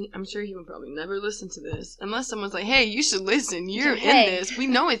about. And I'm sure he would probably never listen to this. Unless someone's like, hey, you should listen. You're Hey. in this. We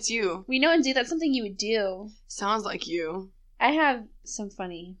know it's you. We know, Indeed, that's something you would do. Sounds like you. I have some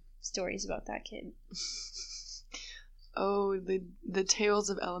funny stories about that kid. Oh, the tales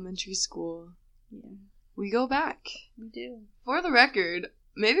of elementary school. Yeah. We go back. We do. For the record,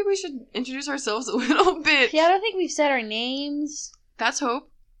 maybe we should introduce ourselves a little bit. Yeah, I don't think we've said our names. That's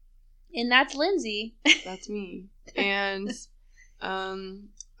Hope. And that's Lindsay. That's me. And I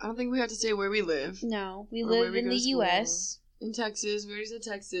don't think we have to say where we live. No, we Or live where we in go the to school. U.S. In Texas. We already said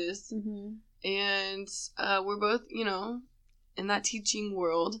Texas. Mm-hmm. And we're both, in that teaching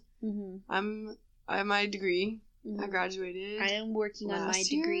world. Mm-hmm. I have my degree. Mm-hmm. I graduated. I am working on my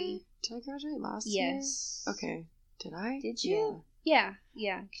last year? degree. Did I graduate last year? Yes. Okay. Did I? Did you? Yeah.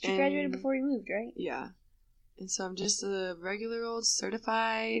 Because you graduated And- before we moved, right? Yeah. And so I'm just a regular old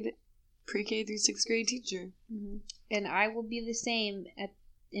certified pre-K through 6th grade teacher. Mm-hmm. And I will be the same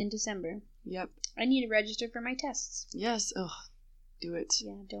in December. Yep. I need to register for my tests. Yes. Ugh. Do it.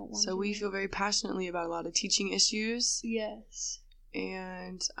 Yeah, don't want So to. we feel very passionately about a lot of teaching issues. Yes.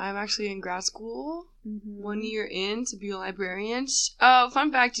 And I'm actually in grad school. Mm-hmm. 1 year in to be a librarian. Oh,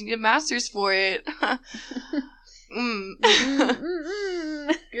 fun fact, you need a master's for it.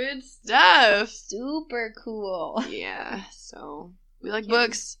 Good stuff. Super cool. Yeah, so we like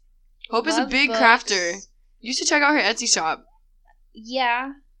books. Hope is a Love big books. crafter. You should check out her Etsy shop.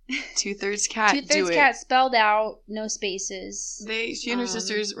 Yeah. 2/3 Cat. Do Two-thirds it. cat spelled out, no spaces. She and her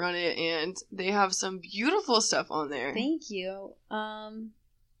sisters run it, and they have some beautiful stuff on there. Thank you.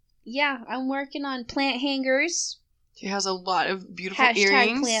 Yeah, I'm working on plant hangers. She has a lot of beautiful Hashtag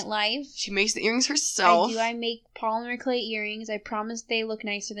earrings. plant life. She makes the earrings herself. I make polymer clay earrings. I promise they look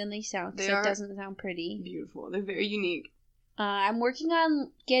nicer than they sound, because They it are doesn't sound pretty. Beautiful. They're very unique. I'm working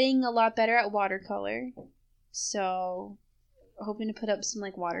on getting a lot better at watercolor. So, hoping to put up some,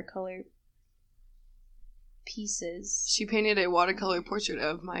 watercolor pieces. She painted a watercolor portrait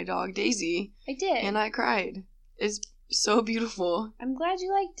of my dog Daisy, I did. and I cried. It's so beautiful. I'm glad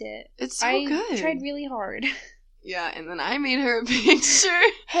you liked it. It's so I good. tried really hard. Yeah, and then I made her a picture.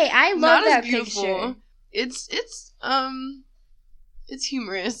 Hey, I love Not that as beautiful. picture. It's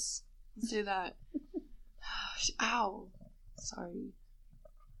humorous. Let's say that. Ow. Sorry.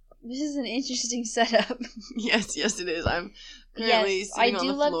 This is an interesting setup. Yes, it is. I'm currently Yes, I sitting on do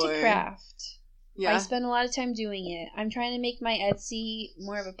the love floor. to craft. Yeah. I spend a lot of time doing it. I'm trying to make my Etsy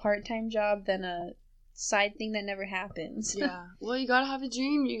more of a part-time job than a side thing that never happens. Yeah. Well, you gotta have a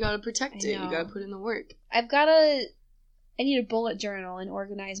dream. You gotta protect I it. know. You gotta put in the work. I need a bullet journal and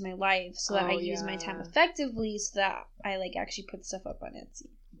organize my life so that I Oh, use my yeah. time effectively so that I actually put stuff up on Etsy.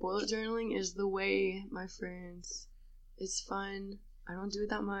 Bullet journaling is the way, my friends. It's fun. I don't do it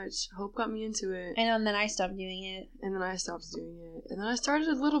that much. Hope got me into it. I know, and then I stopped doing it. And then I stopped doing it. And then I started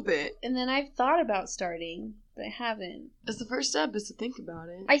a little bit. And then I've thought about starting, but I haven't. It's the first step is to think about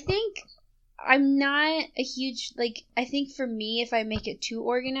it. I think I'm not a huge, I think for me, if I make it too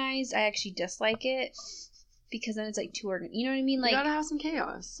organized, I actually dislike it. Because then it's, too organized. You know what I mean? You gotta have some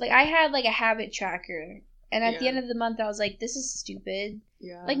chaos. I had, a habit tracker. And at the Yeah. end of the month, I was like, this is stupid.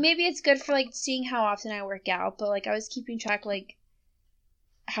 Yeah. Maybe it's good for, seeing how often I work out. But, I was keeping track,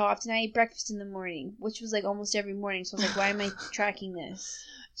 how often I eat breakfast in the morning. Which was, almost every morning. So I was like, why am I tracking this?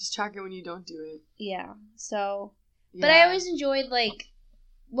 Just track it when you don't do it. Yeah. So... Yeah. But I always enjoyed,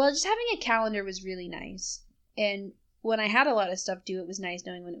 just having a calendar was really nice. And when I had a lot of stuff due, it was nice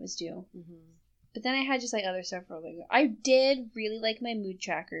knowing when it was due. Mm-hmm. But then I had just, other stuff for I did really like my mood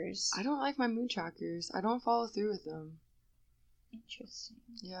trackers. I don't like my mood trackers. I don't follow through with them. Interesting.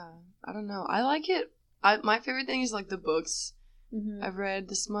 Yeah. I don't know. I like it. My favorite thing is, the books Mm-hmm. I've read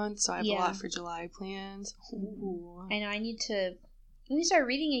this month, so I have a Yeah. lot for July planned. Ooh. I know, I need to start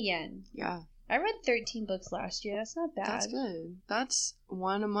reading again. Yeah. I read 13 books last year. That's not bad. That's good. That's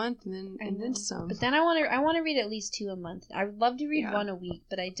one a month and I then know. some. But then I want to read at least 2 a month. I would love to read Yeah. 1 a week,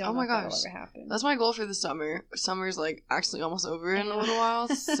 but I don't Oh know my if that'll gosh. ever happen. That's my goal for the summer. Summer's actually almost over in a little while,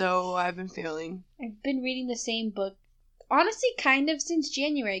 so I've been failing. I've been reading the same book, honestly, kind of since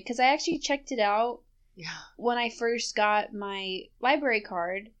January, because I actually checked it out Yeah. when I first got my library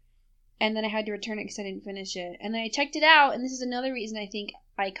card, and then I had to return it because I didn't finish it. And then I checked it out, and this is another reason I think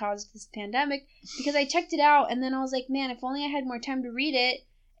I caused this pandemic, because I checked it out, and then I was like, man, if only I had more time to read it.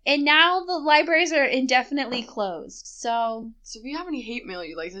 And now the libraries are indefinitely closed, so... So if you have any hate mail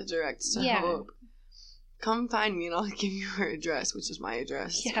you'd like to direct to Yeah. Hope, come find me and I'll give you her address, which is my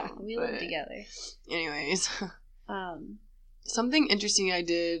address. Yeah, so, we but live together. Anyways. Um, Something interesting I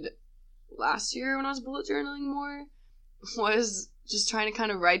did last year when I was bullet journaling more was just trying to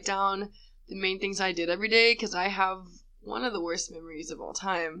kind of write down the main things I did every day, because I have one of the worst memories of all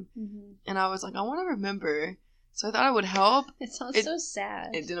time. Mm-hmm. And I was like, I want to remember. So I thought it would help. It sounds so sad.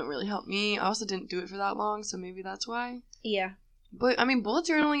 It didn't really help me. I also didn't do it for that long, so maybe that's why. Yeah. But, I mean, bullet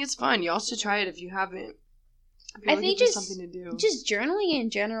journaling is fun. Y'all should try it if you haven't. I think just something to do. Just journaling in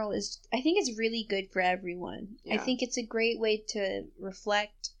general I think it's really good for everyone. Yeah. I think it's a great way to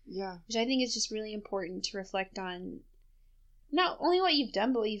reflect. Yeah. Which I think is just really important to reflect on not only what you've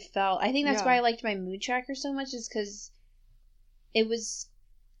done, but what you've felt. I think that's why I liked my mood tracker so much, is because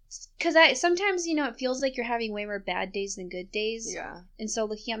sometimes, you know, it feels like you're having way more bad days than good days. Yeah. And so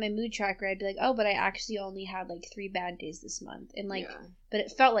looking at my mood tracker, I'd be like, oh, but I actually only had like 3 bad days this month. And like, but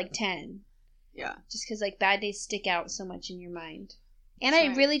it felt like 10. Yeah. Just because like bad days stick out so much in your mind. And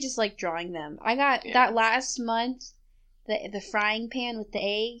I really just like drawing them. I got that last month, the frying pan with the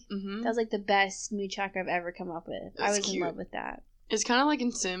egg. Mm-hmm. That was like the best mood tracker I've ever come up with. I was cute. In love with that. It's kind of like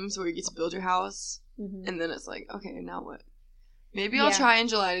in Sims where you get to build your house. Mm-hmm. And then it's like, okay, now what? Maybe I'll try in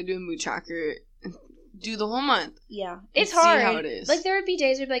July to do a mood tracker and do the whole month. Yeah. It's hard. See how it is. Like, there would be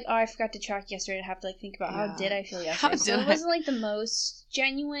days where I'd be like, oh, I forgot to track yesterday. I'd have to, like, think about how did I feel yesterday. So it wasn't, like, the most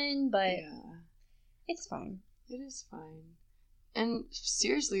genuine, but it's fine. It is fine. And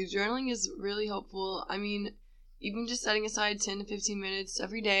seriously, journaling is really helpful. I mean, even just setting aside 10 to 15 minutes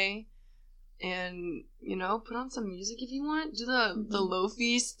every day and, you know, put on some music if you want. Do the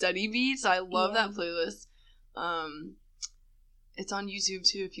lo-fi study beats. I love that playlist. It's on YouTube,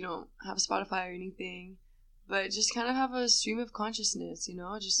 too, if you don't have Spotify or anything. But just kind of have a stream of consciousness, you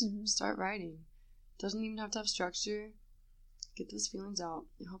know? Just start writing. Doesn't even have to have structure. Get those feelings out.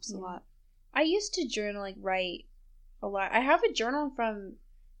 It helps a lot. I used to journal, like, write a lot. I have a journal from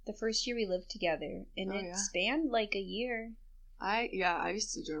the first year we lived together, and it spanned, like, a year. I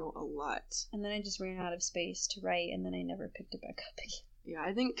used to journal a lot. And then I just ran out of space to write, and then I never picked it back up again. Yeah,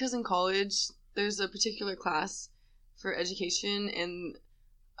 I think because in college, there's a particular class for education, and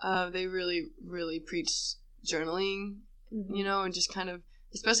they really, really preach journaling, you know, and just kind of,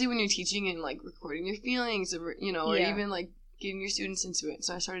 especially when you're teaching and, like, recording your feelings, or, you know, or even, like, getting your students into it.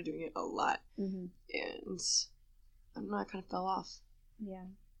 So I started doing it a lot, and I don't know, I kind of fell off. Yeah.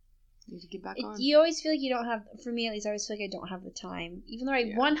 Need to get back on. You always feel like you don't have, for me at least, I always feel like I don't have the time, even though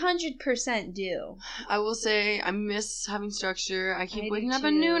I 100% do. I will say I miss having structure. I keep waking up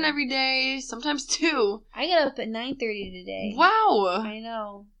at noon every day, sometimes 2. I get up at 9:30 today. Wow. I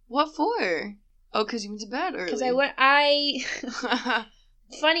know. What for? Oh, because you went to bed early. Because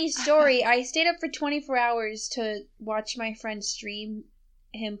funny story, I stayed up for 24 hours to watch my friend stream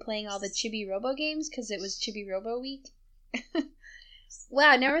him playing all the Chibi Robo games, because it was Chibi Robo week.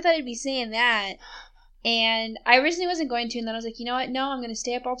 Wow, never thought I'd be saying that. And I originally wasn't going to, and then I was like, you know what? No, I'm going to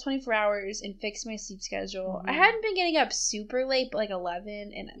stay up all 24 hours and fix my sleep schedule. I hadn't been getting up super late, but like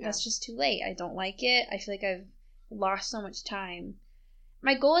 11, and that's just too late. I don't like it. I feel like I've lost so much time.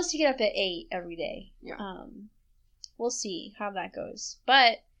 My goal is to get up at 8 every day. Yeah. We'll see how that goes.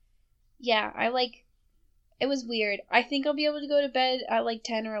 But, yeah, it was weird. I think I'll be able to go to bed at like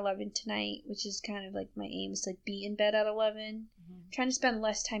 10 or 11 tonight, which is kind of like my aim, is to like be in bed at 11. I'm trying to spend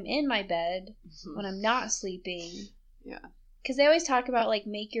less time in my bed when I'm not sleeping. Yeah. Because they always talk about, like,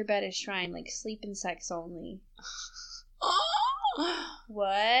 make your bed a shrine, like, sleep and sex only. What?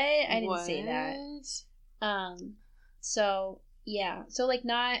 I didn't say that. So, yeah. So, like,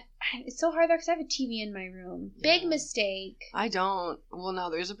 it's so hard, though, because I have a TV in my room. Yeah. Big mistake. I don't. Well, no,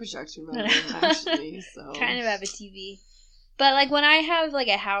 there's a projector in my room, actually, so. Kind of have a TV. But, like, when I have, like,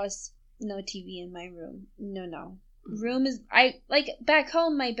 a house, no TV in my room. No. Room is, back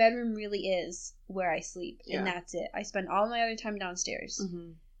home, my bedroom really is where I sleep, and that's it. I spend all my other time downstairs.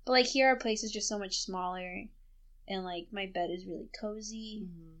 But, like, here, our place is just so much smaller, and, like, my bed is really cozy.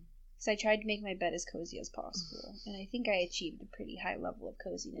 So I tried to make my bed as cozy as possible, and I think I achieved a pretty high level of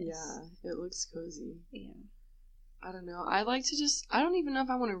coziness. Yeah, it looks cozy. Yeah. I don't know. I like to I don't even know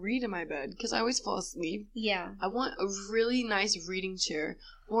if I want to read in my bed, because I always fall asleep. Yeah. I want a really nice reading chair.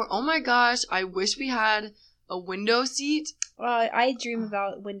 Or, oh my gosh, I wish we had a window seat. I dream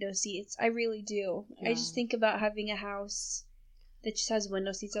about window seats. I really do. Yeah. I just think about having a house that just has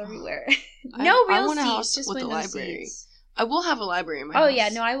window seats everywhere. No real seats, just window seats. I will have a library in my house. Oh, yeah.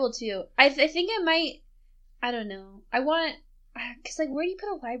 No, I will, too. I think I might... I don't know. I want... Because, like, where do you put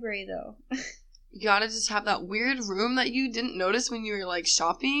a library, though? You gotta just have that weird room that you didn't notice when you were, like,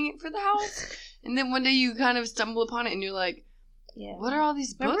 shopping for the house. And then one day you kind of stumble upon it and you're like, yeah. What are all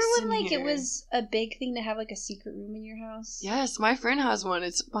these books? Remember when, in like, here? it was a big thing to have, like, a secret room in your house? Yes, my friend has one.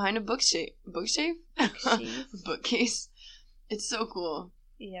 It's behind a bookcase. It's so cool.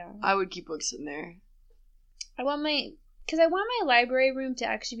 Yeah. I would keep books in there. I want my library room to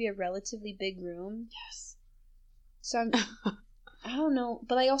actually be a relatively big room. Yes. So I don't know,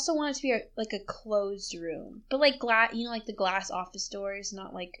 but I also want it to be a closed room, but like glass, like the glass office doors,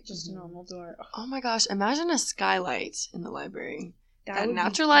 not like just a normal door. Oh my gosh! Imagine a skylight in the library. That would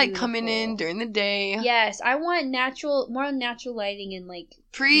natural be light coming in during the day. Yes, I want more natural lighting in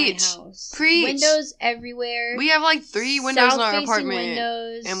Preach. My house. Preach. Windows everywhere. We have 3 windows in our apartment,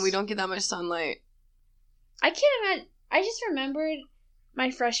 windows. and we don't get that much sunlight. I can't imagine. I just remembered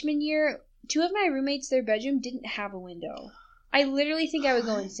my freshman year. 2 of my roommates, their bedroom didn't have a window. I literally think I would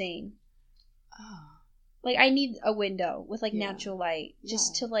go insane. Oh. I need a window with natural light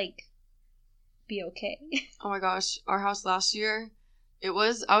just to be okay. Oh my gosh, our house last year, I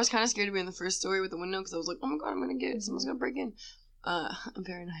was kind of scared to be in the first story with the window because I was like, oh my god, I'm gonna get someone's gonna break in. I'm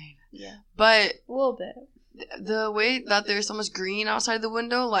paranoid. Yeah, but a little bit. The way that there's so much green outside the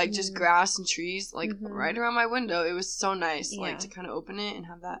window, just grass and trees, right around my window, it was so nice, to kind of open it and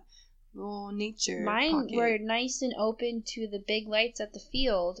have that little nature. Mine were nice and open to the big lights at the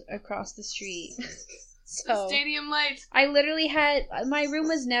field across the street. So the stadium lights. I literally had my room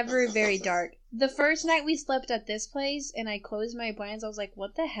was never very dark. The first night we slept at this place and I closed my blinds, I was like,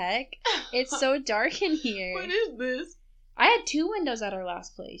 what the heck? It's so dark in here. What is this? I had 2 windows at our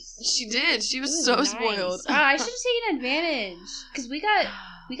last place. She did. She was so nice. Spoiled. I should have taken advantage because we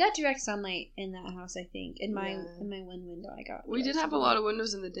got direct sunlight in that house. I think in my one window I got. We did have a lot of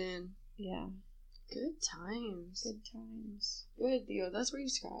windows in the den. Yeah. Good times. Good times. Good, Theo. That's where you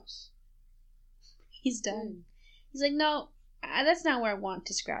scratch. He's done. He's like, no, that's not where I want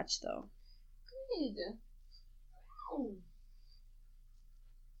to scratch, though. Good. Oh.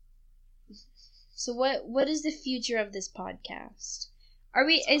 So what is the future of this podcast? Do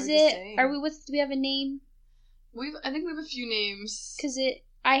we have a name? I think we have a few names. Because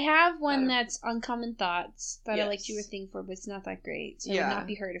I have one that's Uncommon Thoughts that I liked your thing for, but it's not that great. So it would not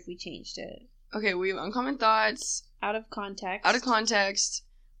be heard if we changed it. Okay, we have Uncommon Thoughts. Out of context.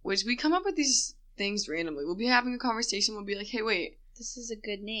 Which we come up with these things randomly. We'll be having a conversation. We'll be like, hey, wait. This is a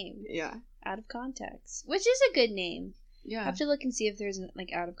good name. Yeah. Out of Context. Which is a good name. Yeah. I have to look and see if there's an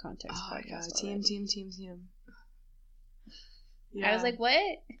out of context podcast. TM. Yeah. I was like,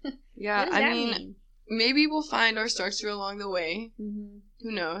 what? Yeah, what does that mean? Maybe we'll find our structure along the way. Mm-hmm.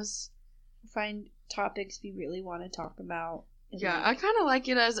 Who knows? Find topics we really want to talk about. Yeah, I kind of like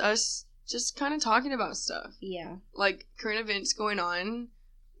it as us just kind of talking about stuff. Yeah. Current events going on.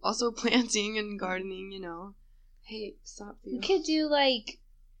 Also planting and gardening, Hey, stop. We could do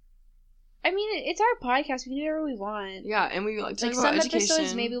it's our podcast. We can do whatever we want. Yeah, and we talk about some education.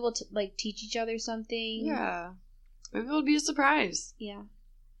 Episodes, maybe we'll teach each other something. Yeah, maybe it'll be a surprise. Yeah.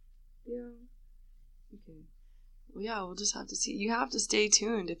 Yeah. Okay. Well, yeah, we'll just have to see. You have to stay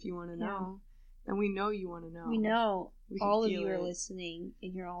tuned if you want to know, and we know you want to know. We know all of you are listening,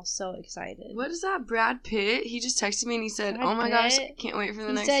 and you're all so excited. What is that, Brad Pitt? He just texted me and he said, "Oh my gosh, can't wait for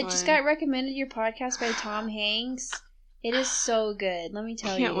the next one." He said, "Just got recommended your podcast by Tom Hanks." It is so good. Let me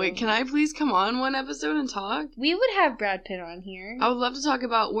tell you. Can't wait. Can I please come on one episode and talk? We would have Brad Pitt on here. I would love to talk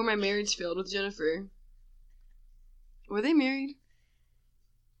about where my marriage failed with Jennifer. Were they married?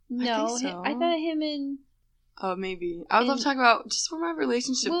 No, I thought him and. Oh, maybe. I would love to talk about just where my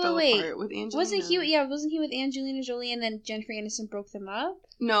relationship fell apart with Angelina. Wasn't he with Angelina Jolie and then Jennifer Aniston broke them up?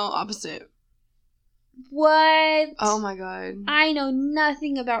 No, opposite. What? Oh my god. I know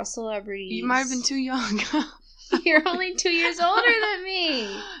nothing about celebrities. You might have been too young. You're only 2 years older than me.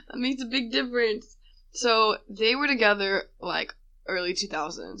 That makes a big difference. So, they were together, early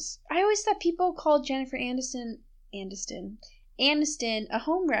 2000s. I always thought people called Jennifer Aniston a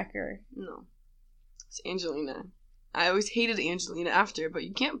homewrecker. No. It's Angelina. I always hated Angelina after, but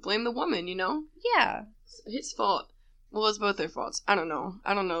you can't blame the woman, Yeah. It's his fault. Well, it's both their faults. I don't know.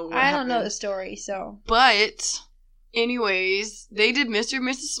 I don't know the story, so. But... anyways, they did Mr. and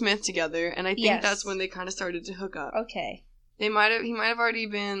Mrs. Smith together, and I think that's when they kind of started to hook up. Okay. He might have already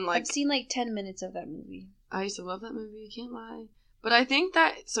been I've seen 10 minutes of that movie. I used to love that movie, I can't lie. But I think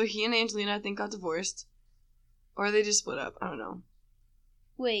so he and Angelina, I think, got divorced. Or they just split up, I don't know.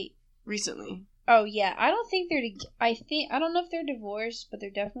 Wait. Recently. Oh, yeah, I don't think I don't know if they're divorced, but they're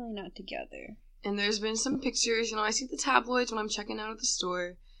definitely not together. And there's been some pictures, I see the tabloids when I'm checking out at the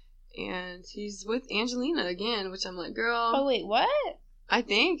store. And he's with Angelina again, which I'm like, girl. Oh, wait, what? I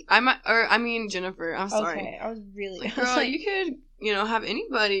think. Jennifer. I'm sorry. Okay, I was really... girl, you could, have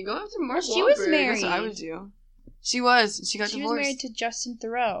anybody. Go after Mark Wahlberg. She was married. That's what I would do. She was. She got divorced. She was married to Justin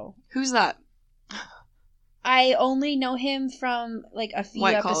Theroux. Who's that? I only know him from, a few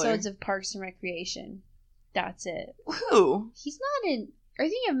White episodes Collar. of Parks and Recreation. That's it. Who? He's not in... Are you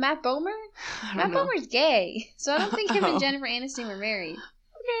thinking of Matt Bomer? Matt Bomer's gay, so I don't think him and Jennifer Aniston were married.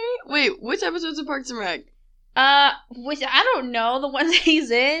 Okay. Wait, which episodes of Parks and Rec? Which I don't know, the one that he's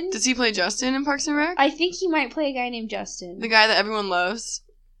in. Does he play Justin in Parks and Rec? I think he might play a guy named Justin. The guy that everyone loves?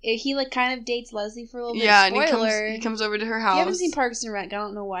 He, like, kind of dates Leslie for a little bit. Yeah, Spoiler. and he comes over to her house. You haven't seen Parks and Rec. I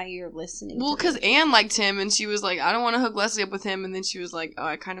don't know why you're listening. Well, because Anne liked him, and she was like, I don't want to hook Leslie up with him, and then she was like, oh,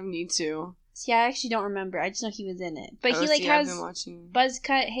 I kind of need to. See, I actually don't remember. I just know he was in it. But he, like, has buzz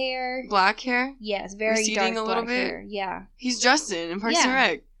cut hair. Black hair? Yes, very receding dark a little black bit. hair. Yeah. He's Justin in Parks and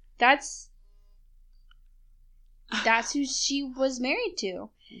Rec. That's who she was married to.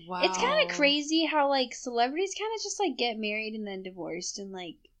 Wow. It's kind of crazy how, like, celebrities kind of just, like, get married and then divorced and,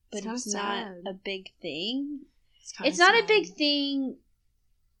 like, but it's not a big thing. It's not a big thing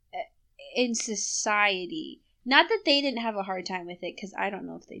in society. Not that they didn't have a hard time with it, because I don't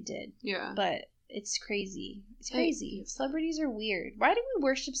know if they did. Yeah. But it's crazy. It's crazy. Celebrities are weird. Why do we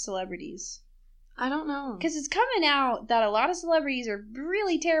worship celebrities? I don't know. Because it's coming out that a lot of celebrities are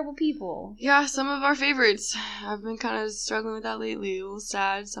really terrible people. Yeah, some of our favorites. I've been kind of struggling with that lately. A little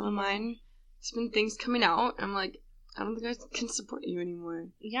sad. Some of mine. There's been things coming out. I'm like, I don't think I can support you anymore.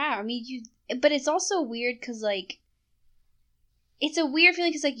 Yeah, I mean, but it's also weird because, like, it's a weird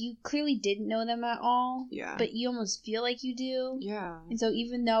feeling because, like, you clearly didn't know them at all. Yeah. But you almost feel like you do. Yeah. And so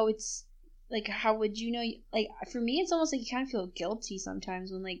even though it's, like, how would you know? Like, for me, it's almost like you kind of feel guilty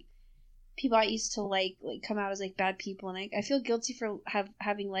sometimes when, like, people I used to like come out as, like, bad people. And I feel guilty for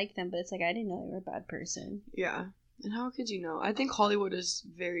having liked them, but it's like, I didn't know they were a bad person. Yeah. And how could you know? I think Hollywood is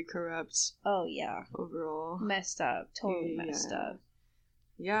very corrupt. Oh, yeah. Overall. Messed up. Totally messed up.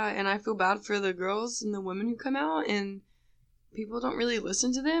 Yeah, and I feel bad for the girls and the women who come out, and people don't really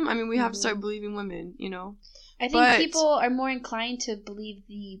listen to them. I mean, we have to start believing women, you know? I think people are more inclined to believe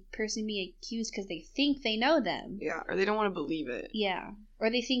the person being accused because they think they know them. Yeah, or they don't want to believe it. Yeah.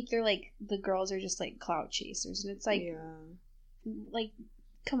 Or they think they're, like, the girls are just, like, clout chasers. And it's like, like,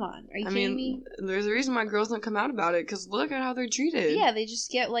 come on. Are you kidding me? There's a reason why girls don't come out about it, because look at how they're treated. Yeah, they just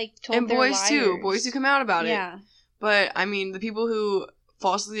get, like, told and they're boys, liars. too. Boys who come out about it. Yeah. But, I mean, the people who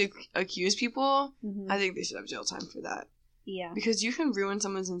falsely accuse people, Mm-hmm. I think they should have jail time for that. Yeah. Because you can ruin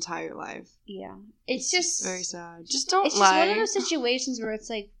someone's entire life. Yeah. It's just very sad. Just don't lie. It's just one of those situations where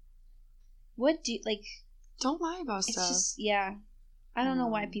it's like, what do you, like... Don't lie about stuff. Just, yeah. I don't know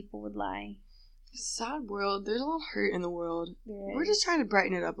why people would lie. It's a sad world. There's a lot of hurt in the world. We're just trying to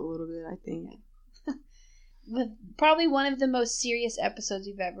brighten it up a little bit, I think. With probably one of the most serious episodes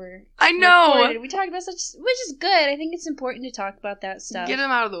we've ever I know! recorded. We talked about which is good. I think it's important to talk about that stuff. Get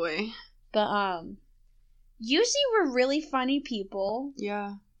them out of the way. But, usually we're really funny people.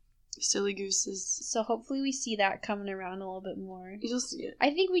 Yeah. Silly gooses. So hopefully we see that coming around a little bit more. You'll see it.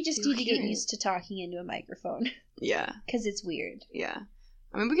 I think we just need to get used to talking into a microphone. Yeah. Because it's weird. Yeah.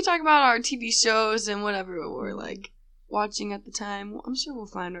 I mean, we can talk about our TV shows and whatever we're, like, watching at the time. I'm sure we'll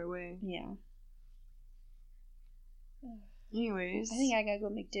find our way. Yeah. Anyways. I think I gotta go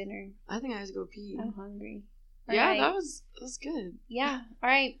make dinner. I think I have to go pee. I'm hungry. Yeah, that was good. Yeah. All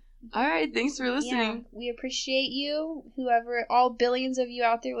right. All right. Thanks for listening. Yeah, we appreciate you, whoever, all billions of you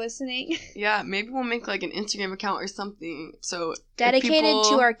out there listening. Yeah, maybe we'll make, like, an Instagram account or something. So dedicated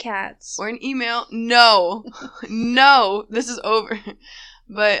to our cats. Or an email. No. No. This is over.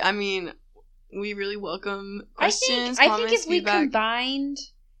 But, I mean, we really welcome questions, comments, I think if feedback. we combined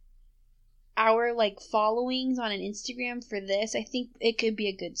our, like, followings on an Instagram for this, I think it could be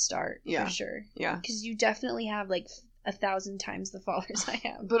a good start. Yeah. For sure. Yeah. Because you definitely have, like, 1,000 times the followers I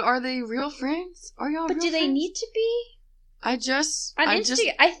have. But are they real friends? Are y'all real friends? But do they need to be? I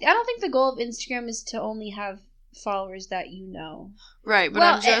don't think the goal of Instagram is to only have followers that you know. Right, but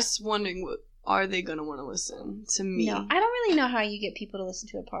I'm just wondering, are they going to want to listen to me? No, I don't really know how you get people to listen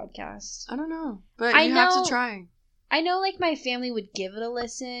to a podcast. I don't know. But you have to try. I know, like, my family would give it a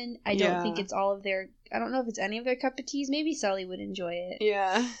listen. I don't think it's all of their... I don't know if it's any of their cup of teas. Maybe Sully would enjoy it.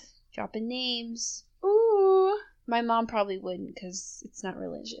 Yeah. Dropping names. Ooh. My mom probably wouldn't because it's not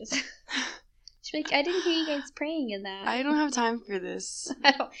religious. She'd be like, I didn't hear you guys praying in that. I don't have time for this.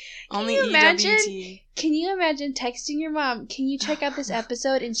 Only EWT. Can you imagine texting your mom, can you check out this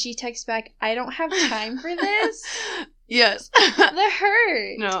episode? And she texts back, I don't have time for this? Yes. The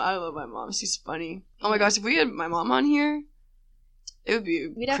hurt. No, I love my mom. She's funny. Oh my gosh, if we had my mom on here, it would be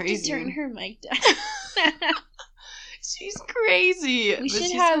We'd crazy. have to turn her mic down. She's crazy. We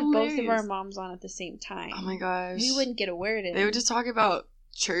should have hilarious. Both of our moms on at the same time. Oh my gosh. We wouldn't get a word in. They would just talk about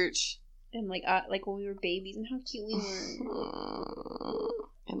church. And like when we were babies and how cute we were.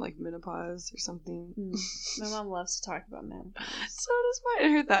 And like menopause or something. My mom loves to talk about menopause. So does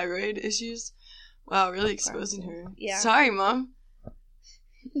mine. Her thyroid issues. Wow, really exposing her. Yeah. Sorry, Mom.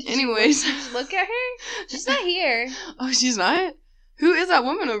 Anyways. Look at her. She's not here. Oh, she's not? Who is that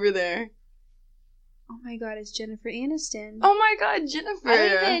woman over there? Oh my god, it's Jennifer Aniston. Oh my god,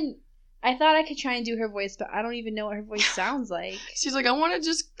 Jennifer. I thought I could try and do her voice, but I don't even know what her voice sounds like. She's like, I want to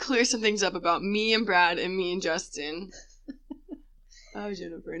just clear some things up about me and Brad and me and Justin. Oh,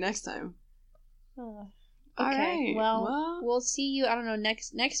 Jennifer, next time. Okay, All right. well, we'll see you, I don't know,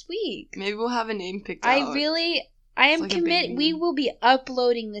 next week. Maybe we'll have a name picked out. I am committed. We will be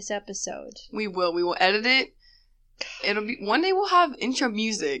uploading this episode. We will. We will edit it. It'll be, one day we'll have intro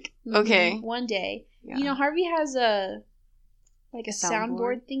music. Okay. One day. Yeah. You know, Harvey has a soundboard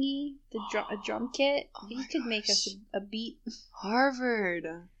soundboard thingy, a drum kit. Oh He my could make gosh. us a beat. Harvard.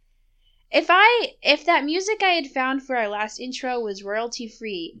 If that music I had found for our last intro was royalty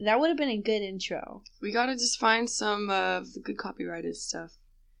free, that would have been a good intro. We gotta just find some of the good copyrighted stuff.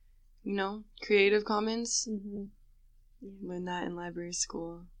 You know, Creative Commons. Mm-hmm. Learn that in library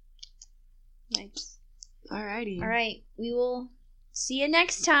school. Nice. Alrighty. All right. We will see you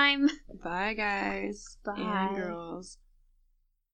next time. Bye, guys. Bye. And girls.